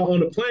 meanwhile,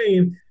 on the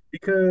plane,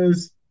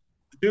 because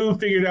the dude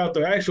figured out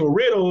the actual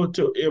riddle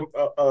to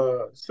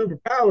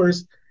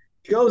superpowers,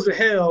 he goes to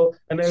hell,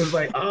 and they was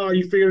like, "Oh,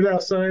 you figured it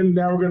out, son.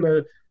 Now we're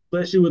gonna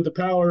bless you with the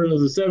power of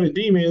the 7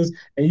 demons,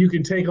 and you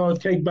can take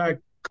back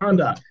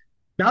Kahndaq."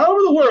 Not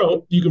over the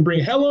world, you can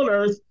bring hell on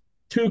earth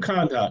to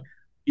Kahndaq.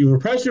 You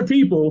repress your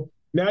people,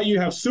 now you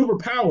have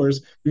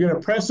superpowers. You're going to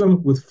oppress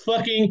them with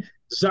fucking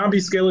zombie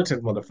skeleton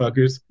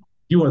motherfuckers.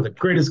 You are the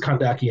greatest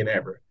Kahndakian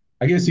ever.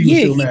 I guess he was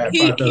still mad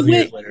 5,000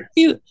 years later.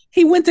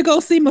 He went to go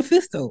see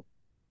Mephisto.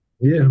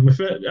 Yeah,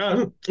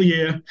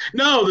 yeah.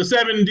 No, the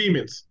 7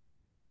 demons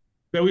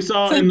that we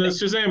saw in the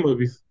Shazam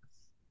movies.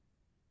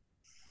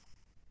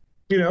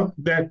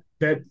 That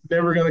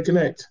never going to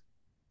connect.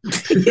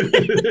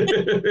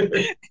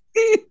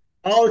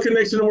 All the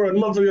connection in the world.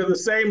 Motherfuckers have the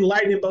same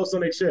lightning bolts on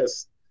their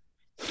chest.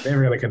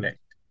 Never gonna connect.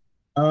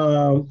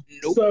 Nope.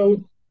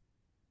 So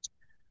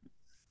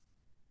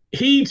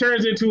he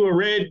turns into a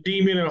red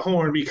demon and a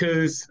horn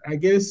because I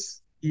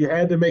guess you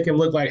had to make him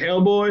look like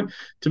Hellboy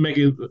to make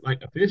it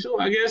like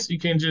official. I guess you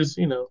can't just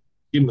give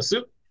him a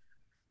suit.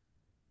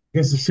 I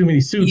guess there's too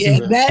many suits. Yeah,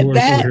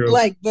 that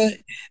like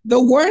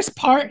the worst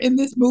part in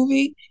this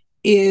movie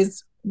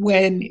is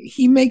when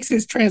he makes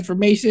his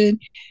transformation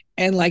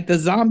and like the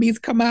zombies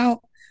come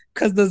out,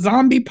 because the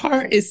zombie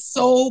part is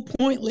so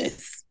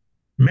pointless.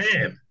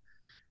 Man,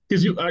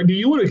 because do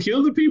you want to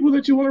kill the people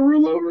that you want to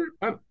rule over?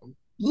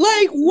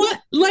 Like what?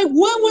 Like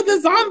what were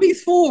the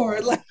zombies for?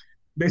 Like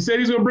they said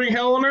he's gonna bring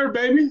hell on earth,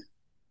 baby.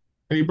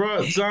 And he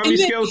brought zombie And,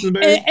 then, skeletons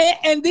back.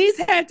 and these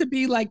had to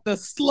be like the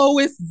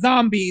slowest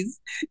zombies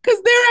because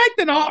they're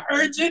acting all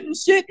urgent and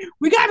shit.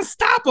 We got to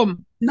stop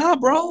them. Nah,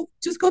 bro,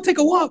 just go take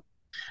a walk.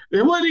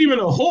 It wasn't even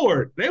a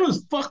horde. They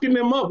was fucking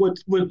them up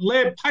with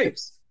lead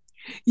pipes.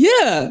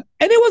 Yeah,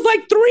 and it was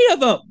like three of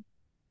them.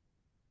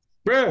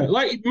 Bruh,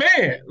 like,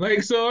 man.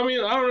 Like, so, I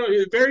mean, I don't know.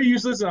 It's very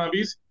useless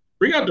zombies.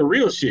 Bring out the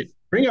real shit.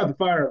 Bring out the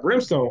fire and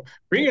brimstone.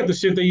 Bring out the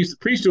shit they used to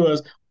preach to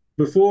us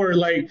before,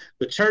 like,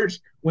 the church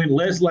went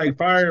less like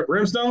fire and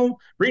brimstone.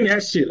 Bring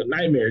that shit of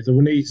nightmares and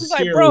when they It's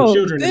like, scare little bro,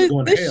 children into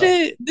going to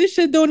hell. this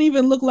shit don't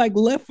even look like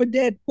Left 4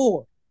 Dead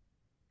 4.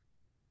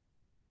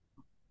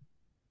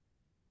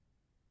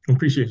 I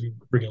appreciate you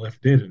bringing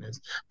Left Dead in this.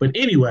 But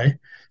anyway,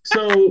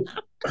 so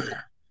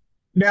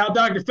now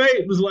Dr.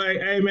 Fate was like,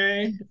 hey,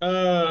 man,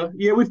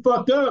 yeah, we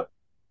fucked up.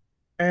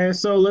 And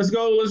so let's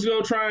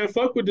go try and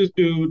fuck with this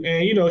dude.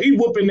 And he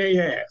whooping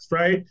their ass,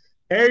 right?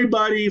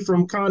 Everybody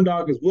from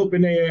Kahndaq is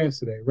whooping their ass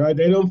today, right?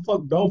 They don't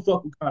fuck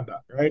with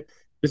Kahndaq, right?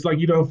 It's like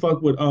you don't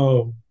fuck with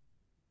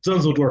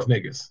Dunseldorf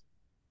niggas.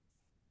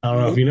 I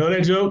don't know if you know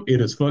that joke.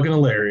 It is fucking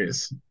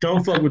hilarious.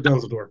 Don't fuck with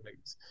Dunseldorf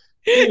niggas.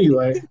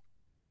 Anyway,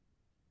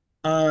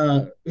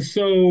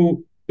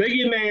 so they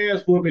getting their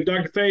ass whooping.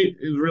 Dr. Fate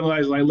is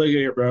realized like, look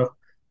here, bro,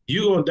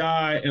 you gonna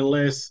die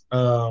unless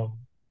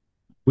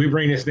we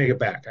bring this nigga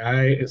back. All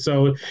right. And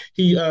so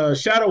he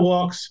shadow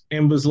walks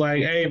and was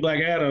like, hey,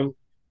 Black Adam,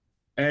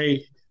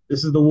 hey,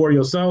 this is the war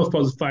your son was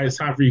supposed to fight. It's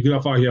time for you to get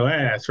off your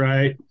ass,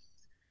 right?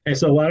 And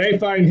so while they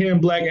fighting him,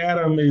 Black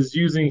Adam is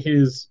using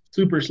his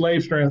super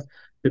slave strength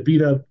to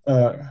beat up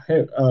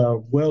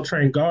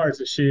well-trained guards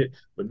and shit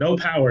with no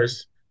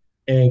powers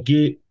and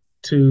get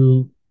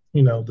to,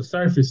 the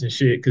surface and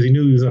shit because he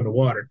knew he was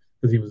underwater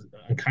because he was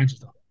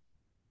unconscious.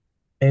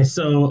 And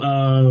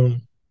so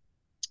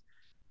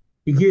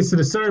he gets to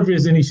the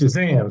surface and he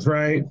Shazams,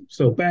 right?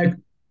 So back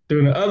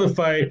during the other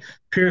fight,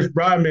 Pierce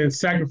Brosnan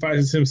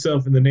sacrifices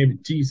himself in the name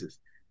of Jesus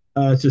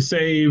to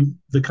save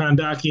the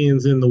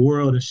Kahndakians in the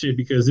world and shit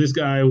because this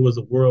guy was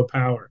a world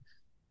power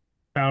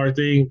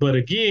thing. But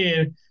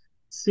again,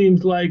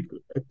 seems like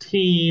a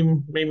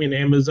team, maybe an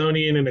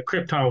Amazonian and a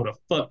Krypton would have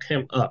fucked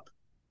him up.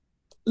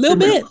 A little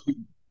bit.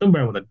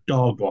 Superman would have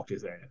dog walked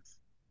his ass.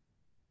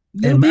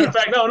 And matter of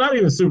fact, no, not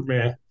even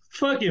Superman.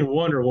 Fucking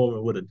Wonder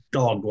Woman would have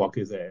dog walked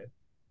his ass.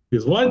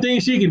 Because one thing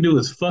she can do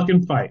is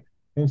fucking fight.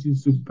 And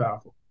she's super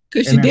powerful.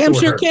 Because she damn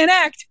sure can't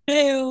act.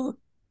 Hell.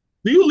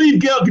 Do you leave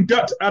Gal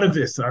Gadot out of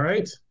this, all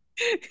right?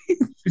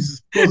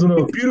 She's supposed to know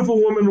a beautiful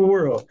woman in the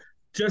world.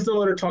 Just don't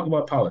let her talk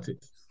about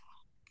politics.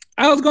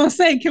 I was going to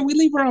say, can we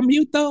leave her on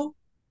mute, though?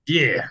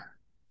 Yeah.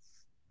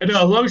 And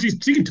as long as she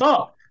can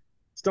talk.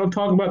 Just don't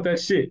talk about that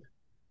shit.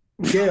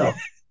 Gail,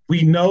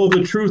 we know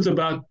the truth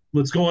about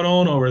what's going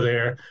on over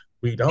there.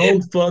 We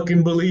don't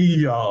fucking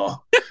believe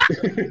y'all.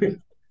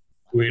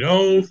 We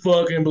don't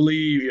fucking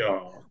believe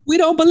y'all. We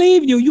don't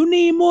believe you. You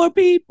need more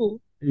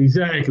people.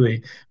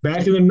 Exactly.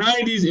 Back in the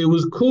 90s, it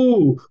was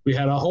cool. We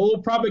had a whole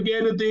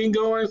propaganda thing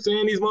going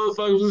saying these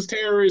motherfuckers was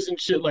terrorists and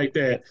shit like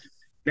that.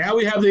 Now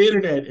we have the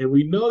internet, and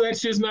we know that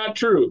shit's not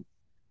true.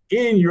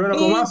 Again, you run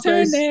up on my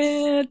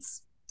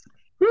space.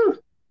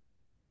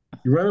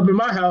 You run up in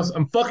my house,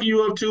 I'm fucking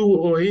you up too,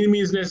 or any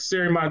means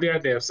necessary, my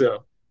goddamn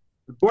self.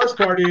 The worst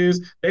part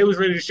is they was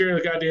ready to share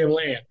the goddamn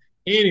land.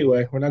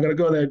 Anyway, we're not going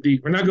to go that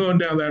deep. We're not going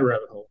down that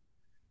rabbit hole.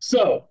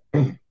 So,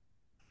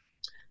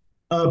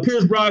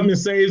 Pierce Brosnan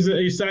says that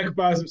he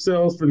sacrificed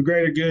himself for the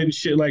greater good and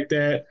shit like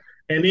that.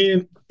 And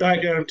then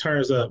Black Adam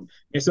turns up.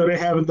 And so they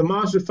having the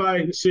monster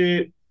fight and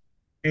shit.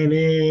 And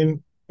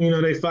then,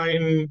 they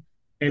fighting.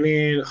 And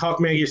then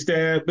Hawkman gets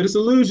stabbed. But it's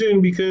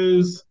illusion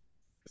because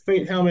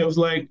Fate Helmet was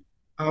like,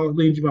 I'll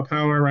leave you my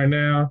power right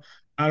now.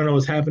 I don't know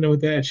what's happening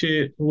with that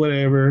shit,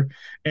 whatever.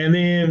 And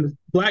then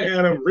Black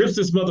Adam rips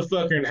this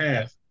motherfucker in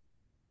half.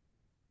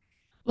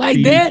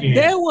 Like that,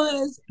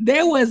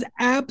 there was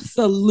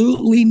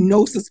absolutely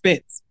no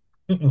suspense.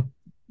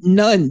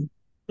 None.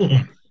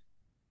 And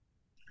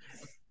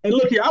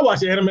look here, I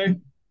watch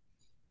anime.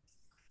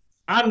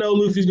 I know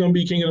Luffy's gonna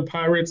be king of the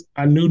pirates.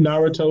 I knew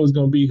Naruto was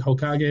gonna be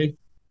Hokage.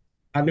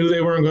 I knew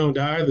they weren't gonna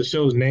die. The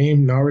show's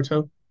named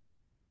Naruto,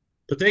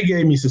 but they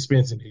gave me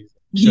suspense in these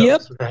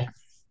shows.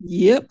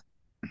 Yep.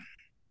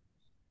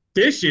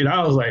 This shit,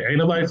 I was like, ain't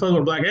nobody fucking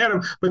with Black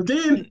Adam. But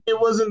then it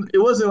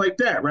wasn't like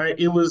that, right?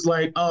 It was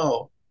like,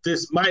 oh,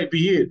 this might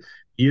be it.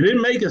 You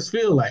didn't make us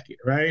feel like it,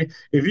 right?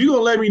 If you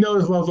gonna let me know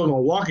this motherfucker gonna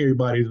walk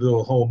everybody through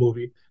the whole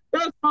movie,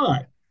 that's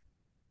fine.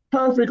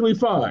 Perfectly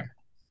fine.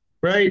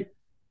 Right?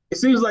 It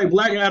seems like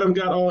Black Adam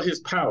got all his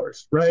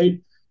powers, right?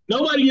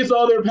 Nobody gets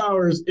all their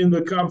powers from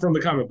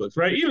the comic books,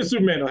 right? Even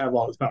Superman don't have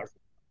all his powers.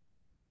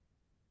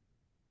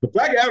 But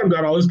Black Adam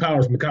got all his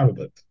powers from the comic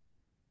books.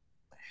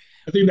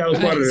 I think that was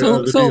part of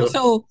the deal.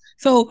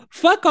 So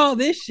fuck all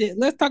this shit.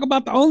 Let's talk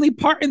about the only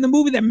part in the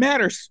movie that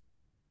matters.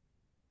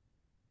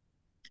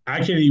 I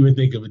can't even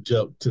think of a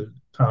joke to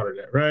counter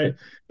that, right?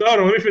 So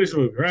hold on, let me finish the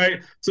movie,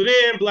 right? So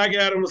then Black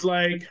Adam was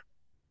like,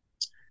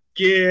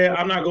 yeah,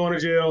 I'm not going to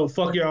jail.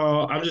 Fuck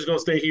y'all. I'm just going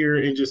to stay here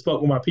and just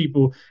fuck with my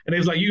people. And they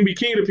was like, you can be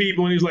king of the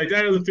people. And he's like,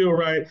 that doesn't feel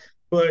right.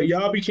 but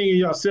y'all be king of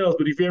yourselves.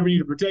 But if you ever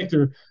need a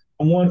protector,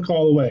 I'm one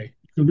call away.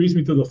 You can reach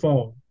me through the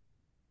phone.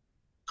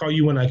 Call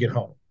you when I get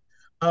home.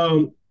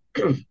 Um,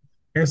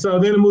 and so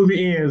then the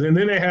movie ends, and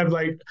then they have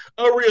like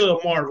a real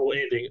Marvel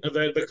ending.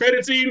 The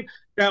credit scene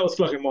that was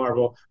fucking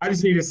Marvel. I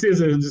just needed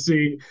scissors to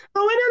sing.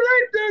 Oh,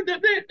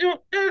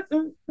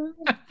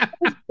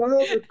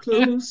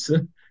 close.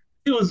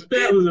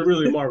 That was a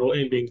really Marvel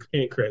ending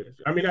end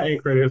credits. I mean, not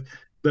end credits.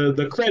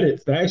 The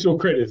credits, the actual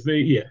credits. They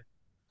yeah.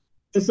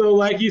 And so,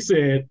 like you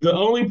said, the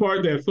only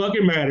part that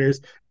fucking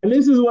matters, and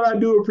this is what I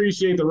do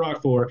appreciate The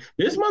Rock for.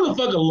 This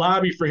motherfucker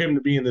lobbied for him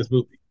to be in this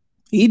movie.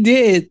 He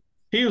did.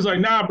 He was like,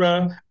 nah,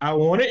 bro, I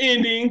want an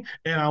ending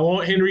and I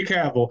want Henry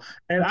Cavill.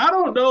 And I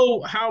don't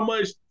know how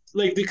much,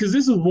 like, because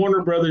this is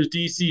Warner Brothers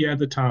DC at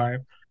the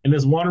time, and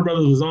this Warner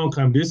Brothers was on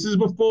come. This is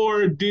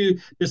before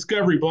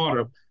Discovery bought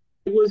him.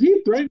 Was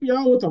he threatening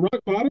y'all with a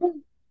rock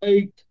bottom?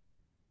 Like,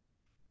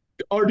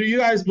 or do you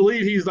guys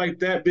believe he's like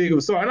that big of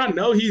a star? And I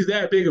know he's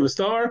that big of a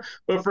star,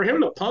 but for him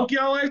to punk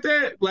y'all like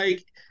that,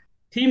 like,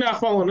 he not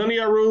following none of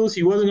your rules.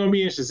 He wasn't gonna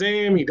be in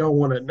Shazam. He don't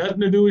want nothing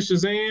to do with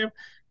Shazam.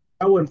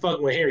 I wasn't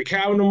fucking with Henry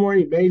Cavill no more.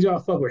 He made y'all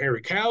fuck with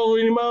Henry Cavill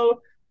anymore.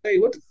 Hey,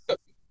 what the fuck?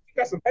 You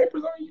got some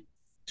papers on you?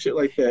 Shit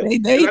like that. They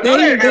And they I know that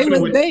they ain't they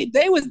happening was with.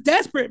 they was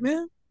desperate,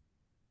 man.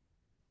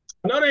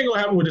 I know that ain't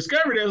gonna happen with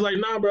Discovery. That's like,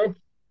 nah, bro.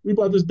 We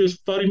bought this bitch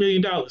 $40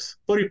 million,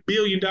 $40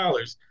 billion.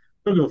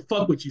 Don't give a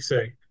fuck what you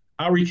say.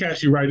 I'll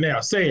recast you right now.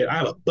 Say it. I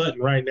have a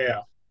button right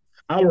now.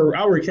 I'll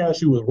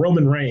recast you with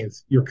Roman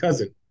Reigns, your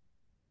cousin.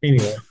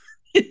 Anyway,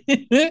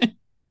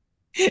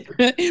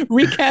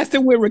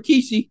 Recasting with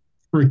Rikishi.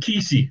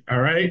 Rikishi.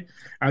 All right.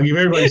 I'll give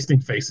everybody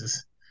stink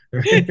faces.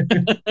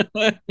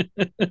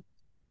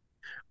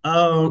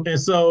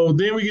 And so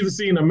then we get to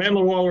see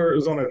Amanda Waller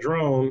is on a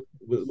drone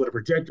with a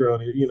projector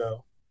on it,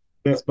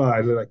 Best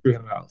Buy, they're like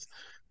 $300.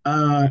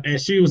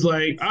 And she was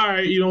like, all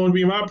right, you don't want to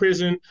be in my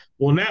prison.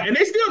 Well, now, and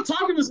they still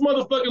talking to this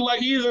motherfucker like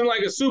he isn't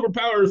like a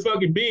superpowered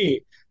fucking being.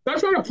 Stop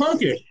trying to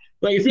punk it.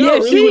 Like, if y'all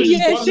really would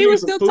just bought this She nigga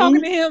was some still talking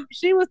food, to him.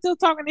 She was still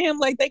talking to him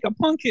like they could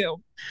punk him.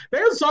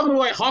 they was talking to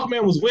like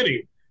Hawkman was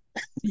winning.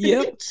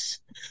 Yep.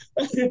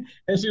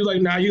 And she was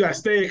like, nah, you got to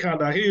stay in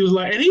contact. He was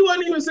like, and he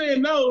wasn't even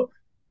saying no.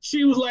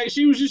 She was like,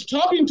 she was just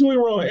talking to him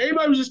wrong.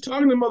 Everybody was just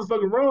talking to him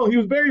motherfucking wrong. He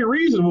was very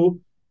reasonable.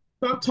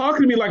 Stop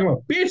talking to me like I'm a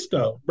bitch,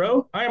 though,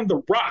 bro. I am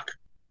The Rock,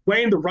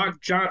 Wayne The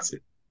Rock Johnson.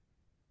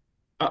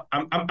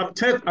 I'm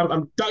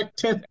Dr.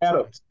 Tess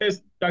Adams,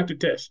 Dr.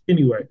 Tess.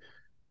 Anyway,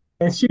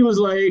 and she was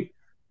like,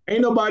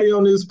 "Ain't nobody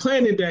on this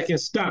planet that can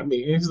stop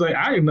me." And he's like,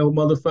 "I know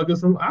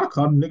motherfuckers from. I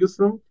call them niggas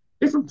from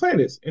different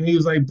planets." And he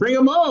was like, "Bring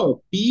them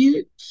all,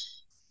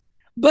 bitch."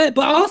 But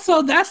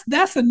also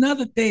that's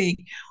another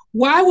thing.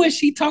 Why was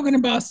she talking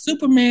about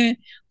Superman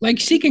like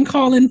she can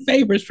call in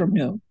favors from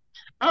him?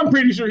 I'm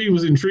pretty sure he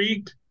was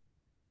intrigued.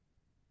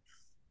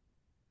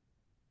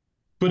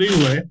 But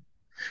anyway,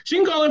 she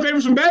can call in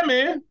favors from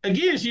Batman.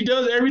 Again, she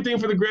does everything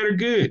for the greater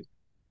good.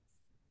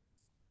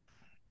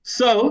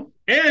 So,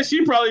 and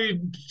she's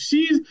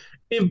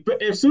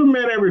if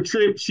Superman ever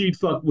tripped, she'd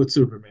fuck with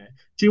Superman.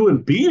 She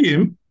wouldn't beat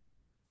him,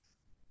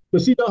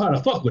 but she know how to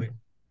fuck with him.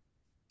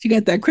 She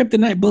got that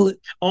kryptonite bullet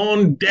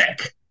On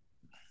deck,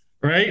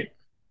 right?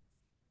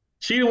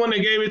 She the one that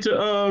gave it to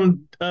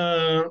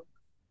Deadshot.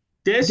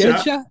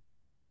 Deadshot.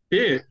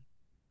 Yeah,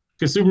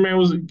 because Superman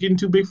was getting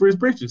too big for his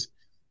britches.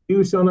 He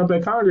was showing up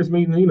at Congress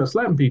meeting,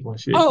 slapping people and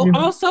shit. Oh,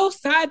 also,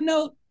 side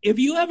note, if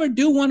you ever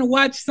do want to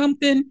watch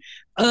something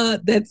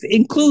that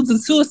includes a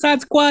Suicide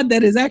Squad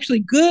that is actually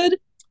good,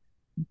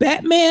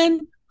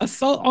 Batman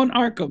Assault on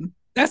Arkham.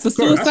 That's a Of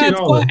course, I've seen Suicide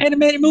all of Squad them.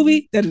 animated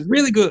movie that is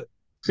really good.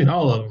 I've seen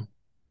all of them.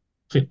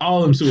 I've seen all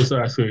of them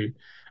Suicide Squad.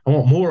 I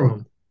want more of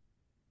them.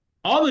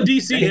 All the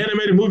DC Same.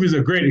 animated movies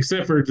are great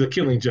except for The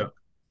Killing Joke.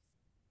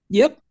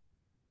 Yep.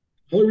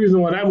 The only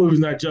reason why that movie's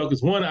not joke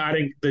is one, I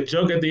think the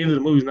joke at the end of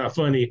the movie is not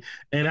funny,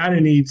 and I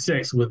didn't need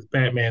sex with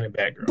Batman and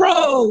Batgirl.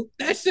 Bro,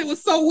 that shit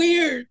was so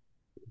weird.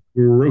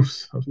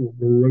 Gross.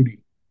 Grody.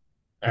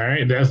 All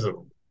right,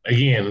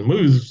 again, the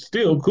movie's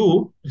still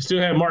cool. It still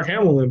had Mark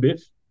Hamill in, bitch.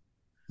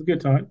 It's a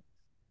good time.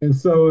 And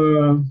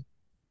so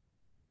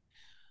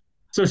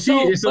he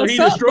destroys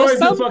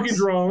the fucking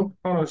drone.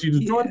 Hold on, she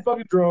destroyed the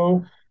fucking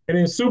drone, and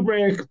then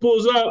Superman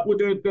pulls up with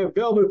that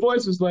velvet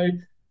voice. It's like,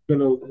 been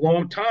a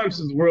long time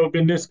since the world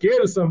been this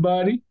scared of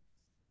somebody.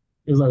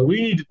 It's like, we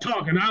need to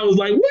talk. And I was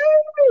like,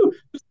 woo!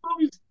 This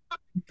movie's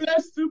the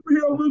best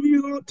superhero movie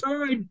of all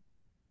time.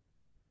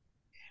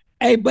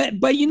 Hey,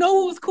 but you know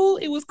what was cool?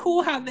 It was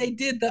cool how they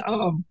did the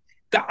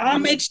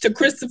homage to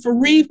Christopher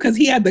Reeve because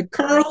he had the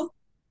curl.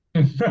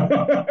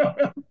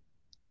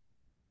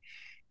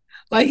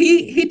 Like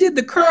he did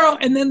the curl,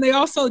 and then they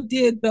also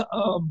did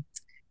the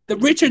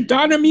Richard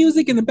Donner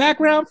music in the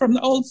background from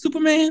the old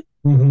Superman.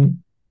 Mm-hmm.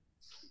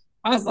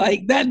 I was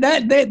like,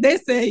 they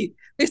say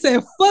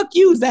fuck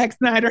you, Zack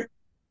Snyder.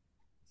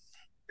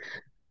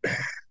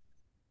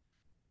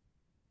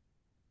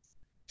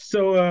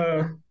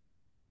 So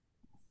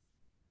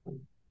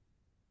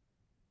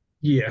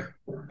yeah,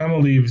 I'm gonna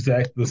leave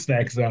the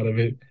stacks out of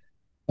it.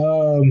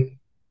 Um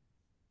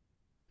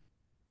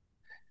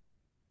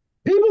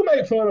People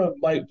make fun of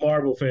like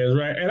Marvel fans,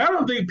 right? And I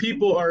don't think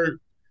people are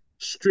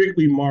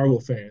strictly Marvel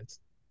fans.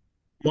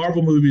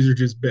 Marvel movies are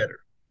just better.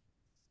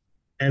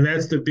 And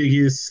that's the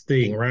biggest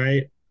thing,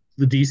 right?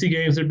 The DC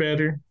games are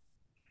better.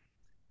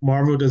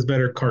 Marvel does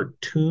better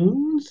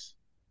cartoons,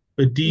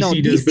 but No,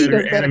 DC does DC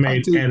better does better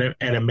cartoons.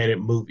 animated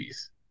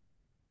movies.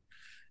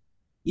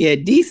 Yeah,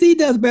 DC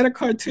does better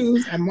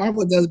cartoons and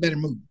Marvel does better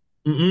movies.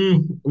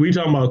 We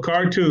talking about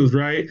cartoons,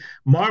 right?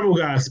 Marvel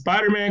got a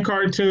Spider-Man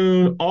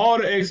cartoon, all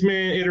the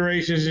X-Men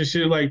iterations and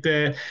shit like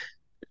that.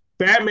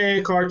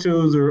 Batman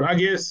cartoons, or I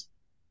guess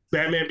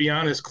Batman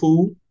Beyond is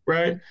cool,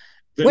 right?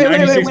 The Wait, wait,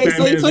 wait, '96 wait.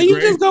 So, Batman so is you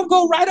great. just gonna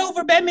go right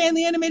over Batman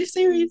the animated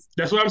series?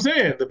 That's what I'm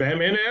saying. The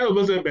Batman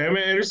was a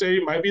Batman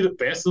Intercity might be the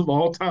best of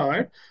all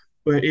time,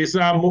 but it's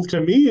not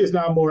to me. It's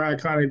not more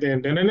iconic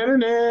than.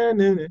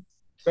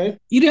 Okay?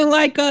 You didn't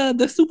like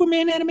the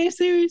Superman animated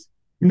series?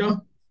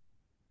 No,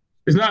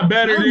 it's not I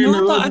better don't than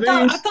know. the other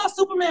I things. thought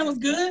Superman was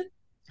good.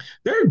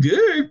 They're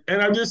good,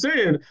 and I'm just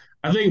saying.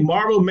 I think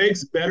Marvel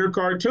makes better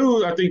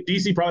cartoons. I think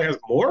DC probably has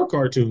more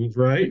cartoons,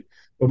 right?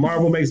 But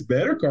Marvel makes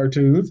better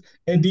cartoons,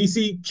 and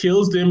DC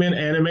kills them in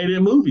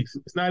animated movies.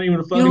 It's not even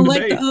a You fucking don't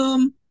like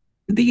debate.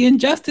 the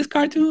Injustice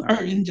cartoon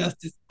or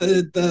Injustice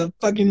the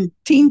fucking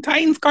Teen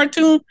Titans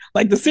cartoon,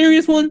 like the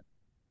serious one?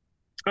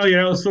 Oh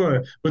yeah, that was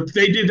fun, but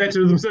they did that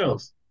to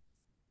themselves.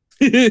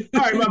 All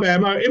right, my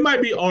bad. It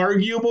might be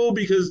arguable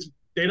because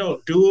they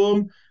don't do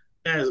them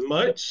as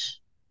much.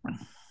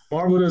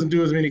 Marvel doesn't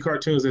do as many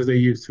cartoons as they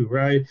used to,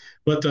 right?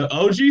 But the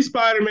OG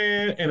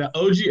Spider-Man and the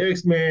OG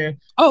X-Men is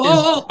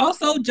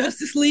Also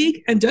Justice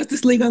League and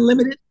Justice League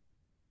Unlimited.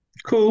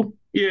 cool.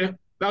 Yeah.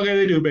 Okay,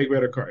 they do make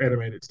better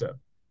animated stuff.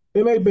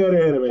 They make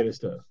better animated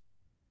stuff.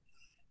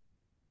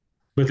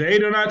 But they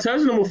do not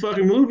touching them with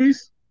fucking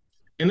movies.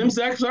 And them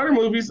Zack Snyder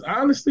movies,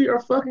 honestly, are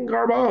fucking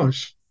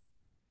garbage.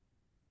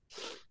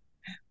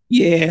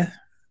 Yeah,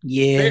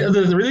 yeah.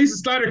 The release of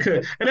Snyder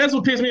Cut, and that's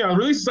what pissed me off.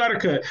 Release of Snyder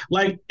Cut,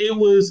 like it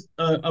was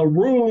a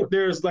room.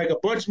 There's like a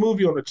bunch of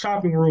movie on the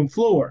chopping room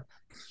floor,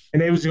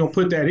 and they was gonna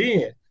put that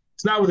in.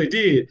 It's not what they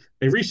did.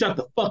 They reshot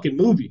the fucking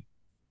movie.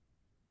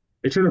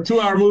 They turned a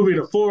 2 hour movie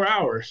into 4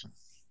 hours,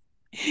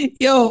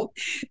 Yo,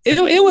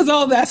 it was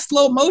all that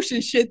slow motion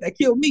shit that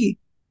killed me.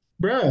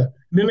 bruh.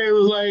 Then they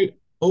was like,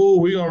 "Oh,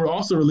 we're gonna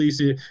also release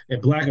it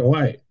in black and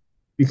white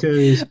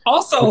because."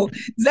 Also,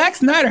 Zack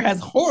Snyder has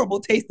horrible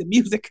taste in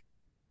music.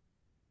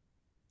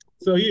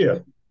 So yeah,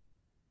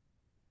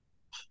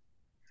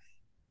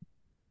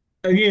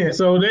 again,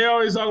 so they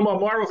always talking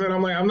about Marvel fan.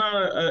 I'm like, I'm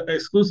not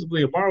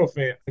exclusively a Marvel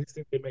fan. I just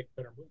think they make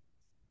better movies.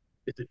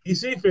 It's the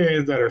DC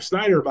fans that are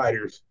Snyder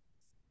biters,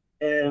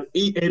 and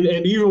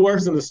even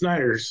worse than the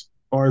Snyders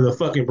are the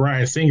fucking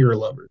Bryan Singer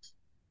lovers.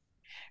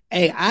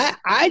 Hey,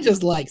 I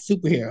just like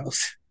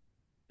superheroes.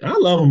 I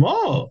love them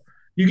all.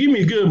 You give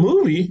me a good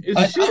movie, it's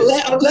a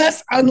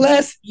shit.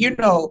 Unless you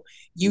know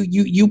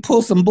you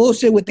pull some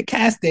bullshit with the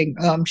casting.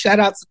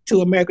 Shout out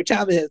to America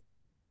Chavez.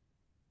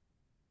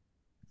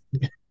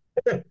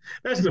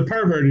 That's the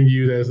pervert in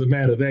you that's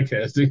mad at that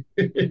casting.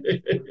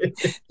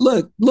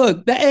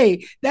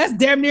 Hey, that's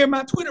damn near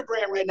my Twitter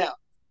brand right now.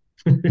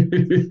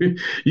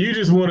 You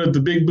just wanted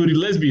the big booty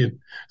lesbian.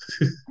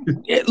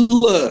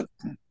 Look,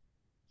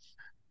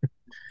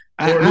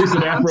 Or at least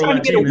an I'm Afro trying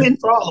to get a Latina. win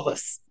for all of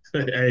us.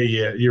 Hey,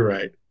 yeah, you're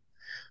right.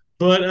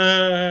 But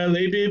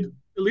they did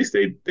at least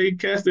they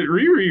casted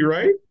Riri,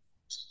 right?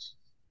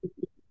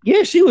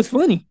 Yeah, she was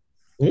funny.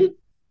 Mm-hmm.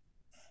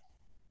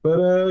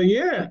 But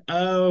yeah.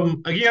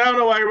 Again, I don't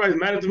know why everybody's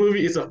mad at the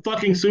movie. It's a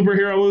fucking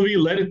superhero movie.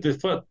 Let it the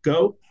fuck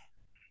go.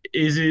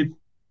 Is it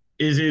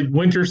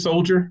Winter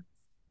Soldier?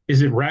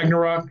 Is it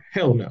Ragnarok?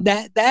 Hell no.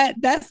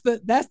 That's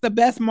the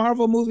best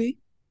Marvel movie.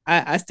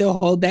 I still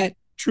hold that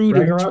true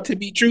Ragnarok? to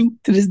be true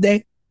to this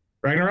day.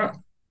 Ragnarok?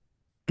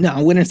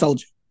 No, Winter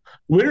Soldier.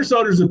 Winter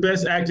Soldier is the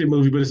best acted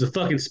movie, but it's a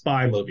fucking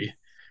spy movie.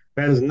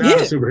 That is not a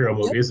Yeah, superhero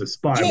yeah, movie. It's a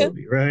spy yeah,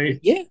 movie, right?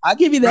 yeah. I'll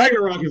give you that.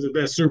 Ragnarok is the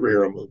best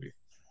superhero movie.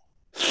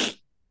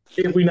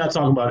 If we're not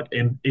talking about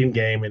in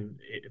game and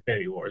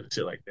Infinity Wars and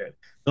shit like that.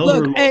 Those are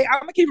Look, the hey, most. I'm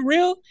gonna keep it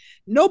real.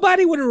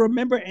 Nobody would have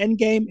remembered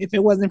Endgame if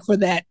it wasn't for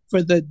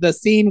the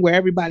scene where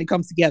everybody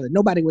comes together.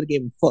 Nobody would have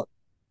given a fuck.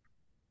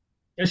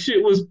 That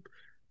shit was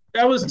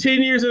that was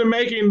 10 years in the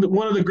making,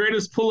 one of the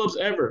greatest pull-ups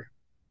ever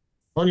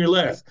on your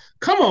left.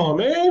 Come on,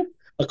 man.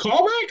 A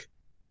callback?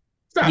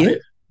 Stop Yeah,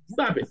 it.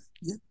 Stop it.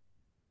 yeah.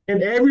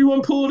 And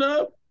everyone pulled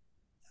up.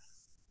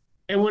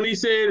 And when he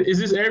said, "Is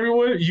this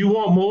everyone? You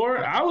want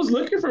more?" I was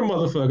looking for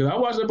motherfuckers. I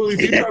watched that movie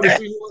 3 times to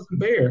see who wasn't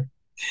there.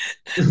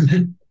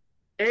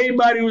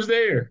 Everybody was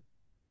there.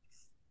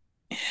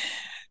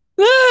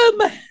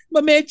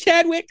 My man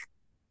Chadwick.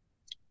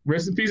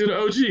 Rest in peace to the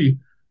OG.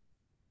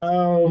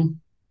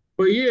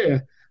 But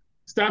yeah,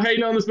 stop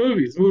hating on this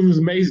movie. This movie was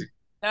amazing.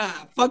 Nah,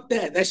 fuck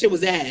that. That shit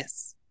was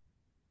ass.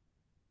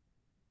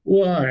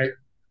 Why?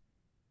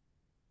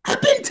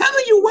 I've been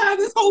telling you why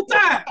this whole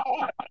time.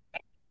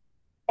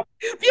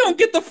 If you don't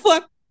get the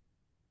fuck,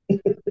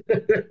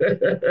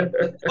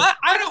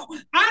 I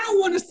don't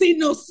want to see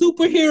no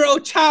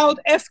superhero child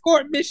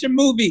escort mission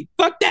movie.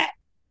 Fuck that.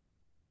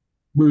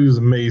 Movie was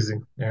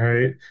amazing. All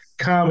right,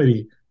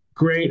 comedy,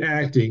 great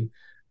acting,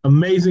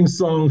 amazing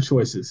song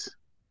choices.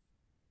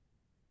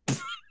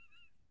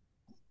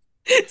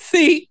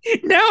 See,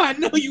 now I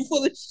know you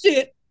full of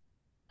shit.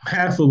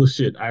 Half full of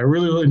shit. I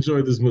really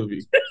enjoyed this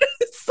movie.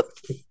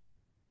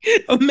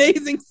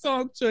 Amazing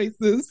song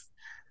choices.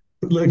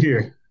 Look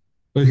here,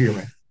 look here,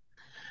 man.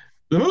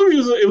 The movie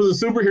was it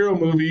was a superhero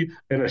movie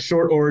and a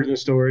short origin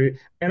story,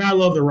 and I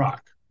love The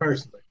Rock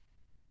personally.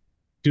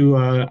 Do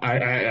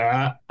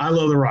I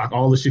love The Rock,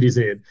 all the shit he's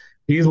in.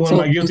 He's one of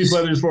my So, guilty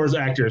pleasures for his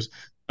actors.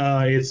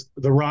 It's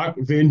The Rock,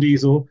 Vin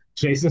Diesel,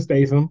 Jason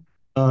Statham,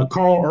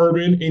 Carl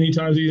Urban.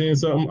 Anytime he's in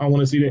something, I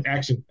want to see the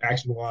action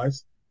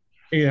wise.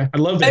 Yeah, I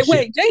love hey, that shit.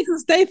 wait, Jason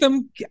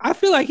Statham. I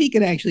feel like he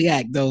could actually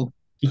act though.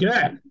 He can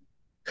act,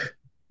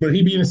 but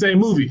he be in the same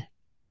movie.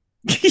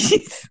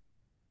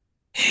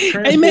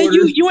 Hey man,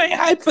 you Transporter. you ain't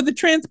hyped for the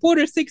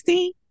Transporter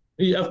 16?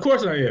 Yeah, of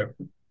course I am.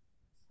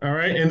 All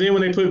right, and then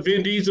when they put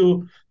Vin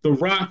Diesel, The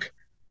Rock,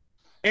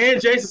 and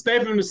Jason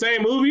Statham in the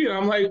same movie,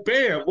 I'm like,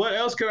 bam, what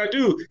else can I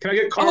do? Can I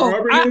get Carl Oh,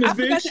 Urban I, in this I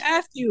forgot bitch? to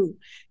ask you.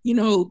 You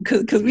know,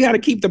 because we got to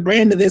keep the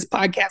brand of this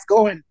podcast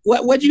going.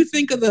 What do you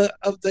think of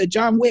the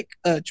John Wick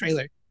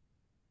trailer?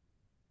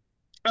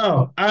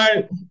 Oh,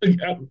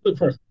 look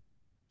first.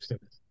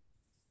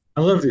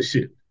 I love this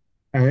shit.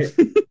 All right,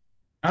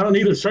 I don't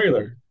need a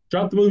trailer.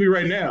 Drop the movie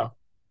right now.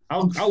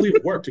 I'll leave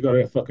work to go to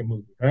that fucking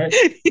movie. All right,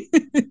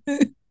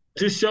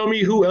 just show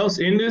me who else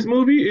in this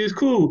movie is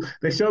cool.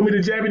 They show me the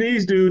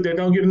Japanese dude that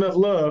don't get enough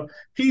love.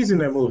 He's in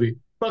that movie.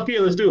 Fuck yeah,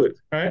 let's do it.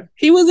 All right.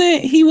 He was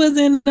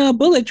in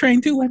Bullet Train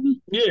too. I mean,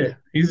 Yeah,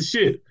 he's a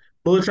shit.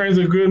 Bullet Train's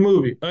a good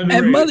movie. and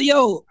Underrated. mother,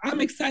 yo,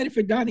 I'm excited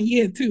for Donnie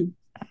Yen too.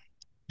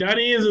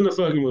 Donnie is in the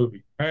fucking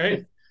movie. All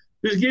right.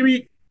 Just give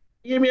me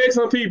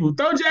excellent people.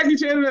 Throw Jackie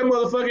Chan in that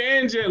motherfucker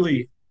and Jet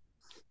Li.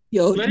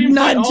 Yo, Let him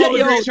fight not all Jet. the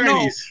Yo, great no,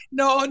 Chinese.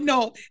 no,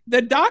 no.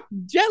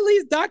 Jet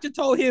Li's doctor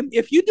told him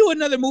if you do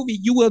another movie,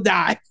 you will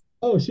die.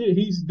 Oh shit,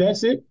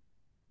 that's it.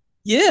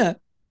 Yeah.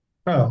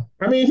 Oh,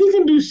 I mean, he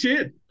can do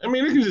shit. I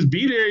mean, he can just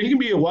be there. He can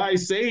be a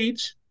wise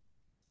sage.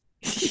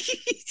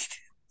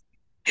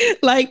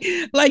 like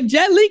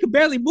Jet Li could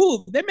barely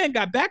move. That man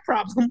got back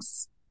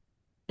problems.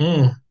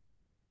 Mm.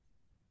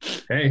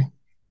 Hey,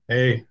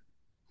 hey,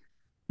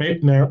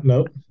 no,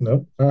 no,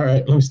 no. All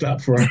right, let me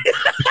stop for.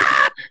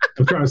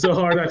 I'm trying so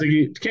hard not to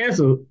get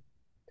canceled.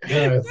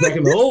 Back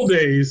in the old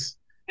days,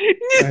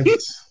 I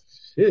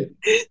just, shit,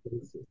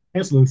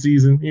 canceling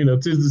season.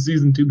 Tis the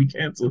season to be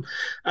canceled.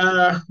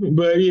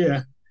 But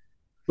yeah,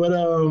 but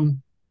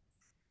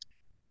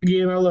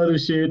again, I love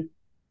this shit.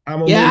 I'm a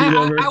movie Yeah,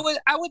 lover.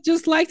 I would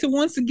just like to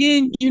once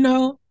again,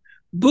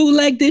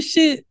 bootleg this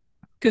shit.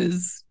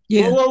 Cause Whoa,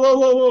 yeah, whoa, whoa,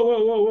 whoa, whoa,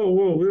 whoa, whoa,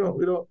 whoa,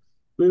 whoa.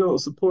 We don't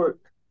support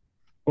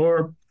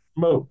or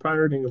promote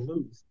pirating of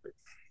movies.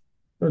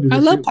 Don't do I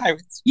that love shit.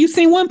 pirates. You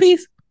seen One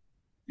Piece?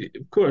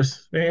 Of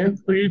course, man.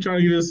 Look, you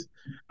trying to get us?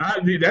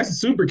 That's a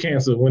super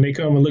cancel when they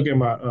come and look at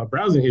my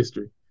browsing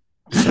history.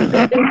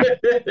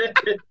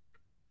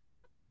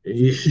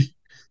 you,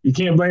 you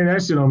can't blame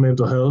that shit on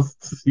mental health.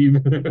 See, now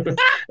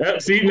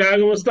I'm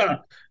gonna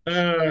stop.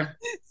 Again,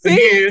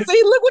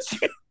 Look what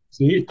you.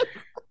 see,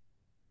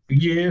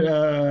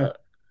 again.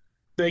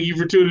 Thank you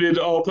for tuning in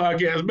to All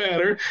Podcasts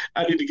Matter.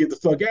 I need to get the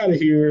fuck out of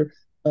here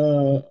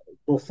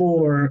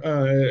before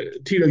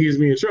Tito gets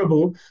me in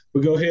trouble.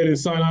 But go ahead and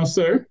sign off,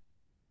 sir.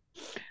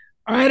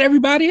 All right,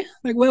 everybody.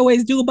 Like we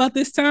always do about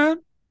this time.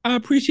 I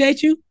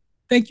appreciate you.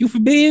 Thank you for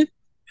being,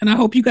 and I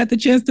hope you got the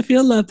chance to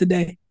feel love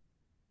today.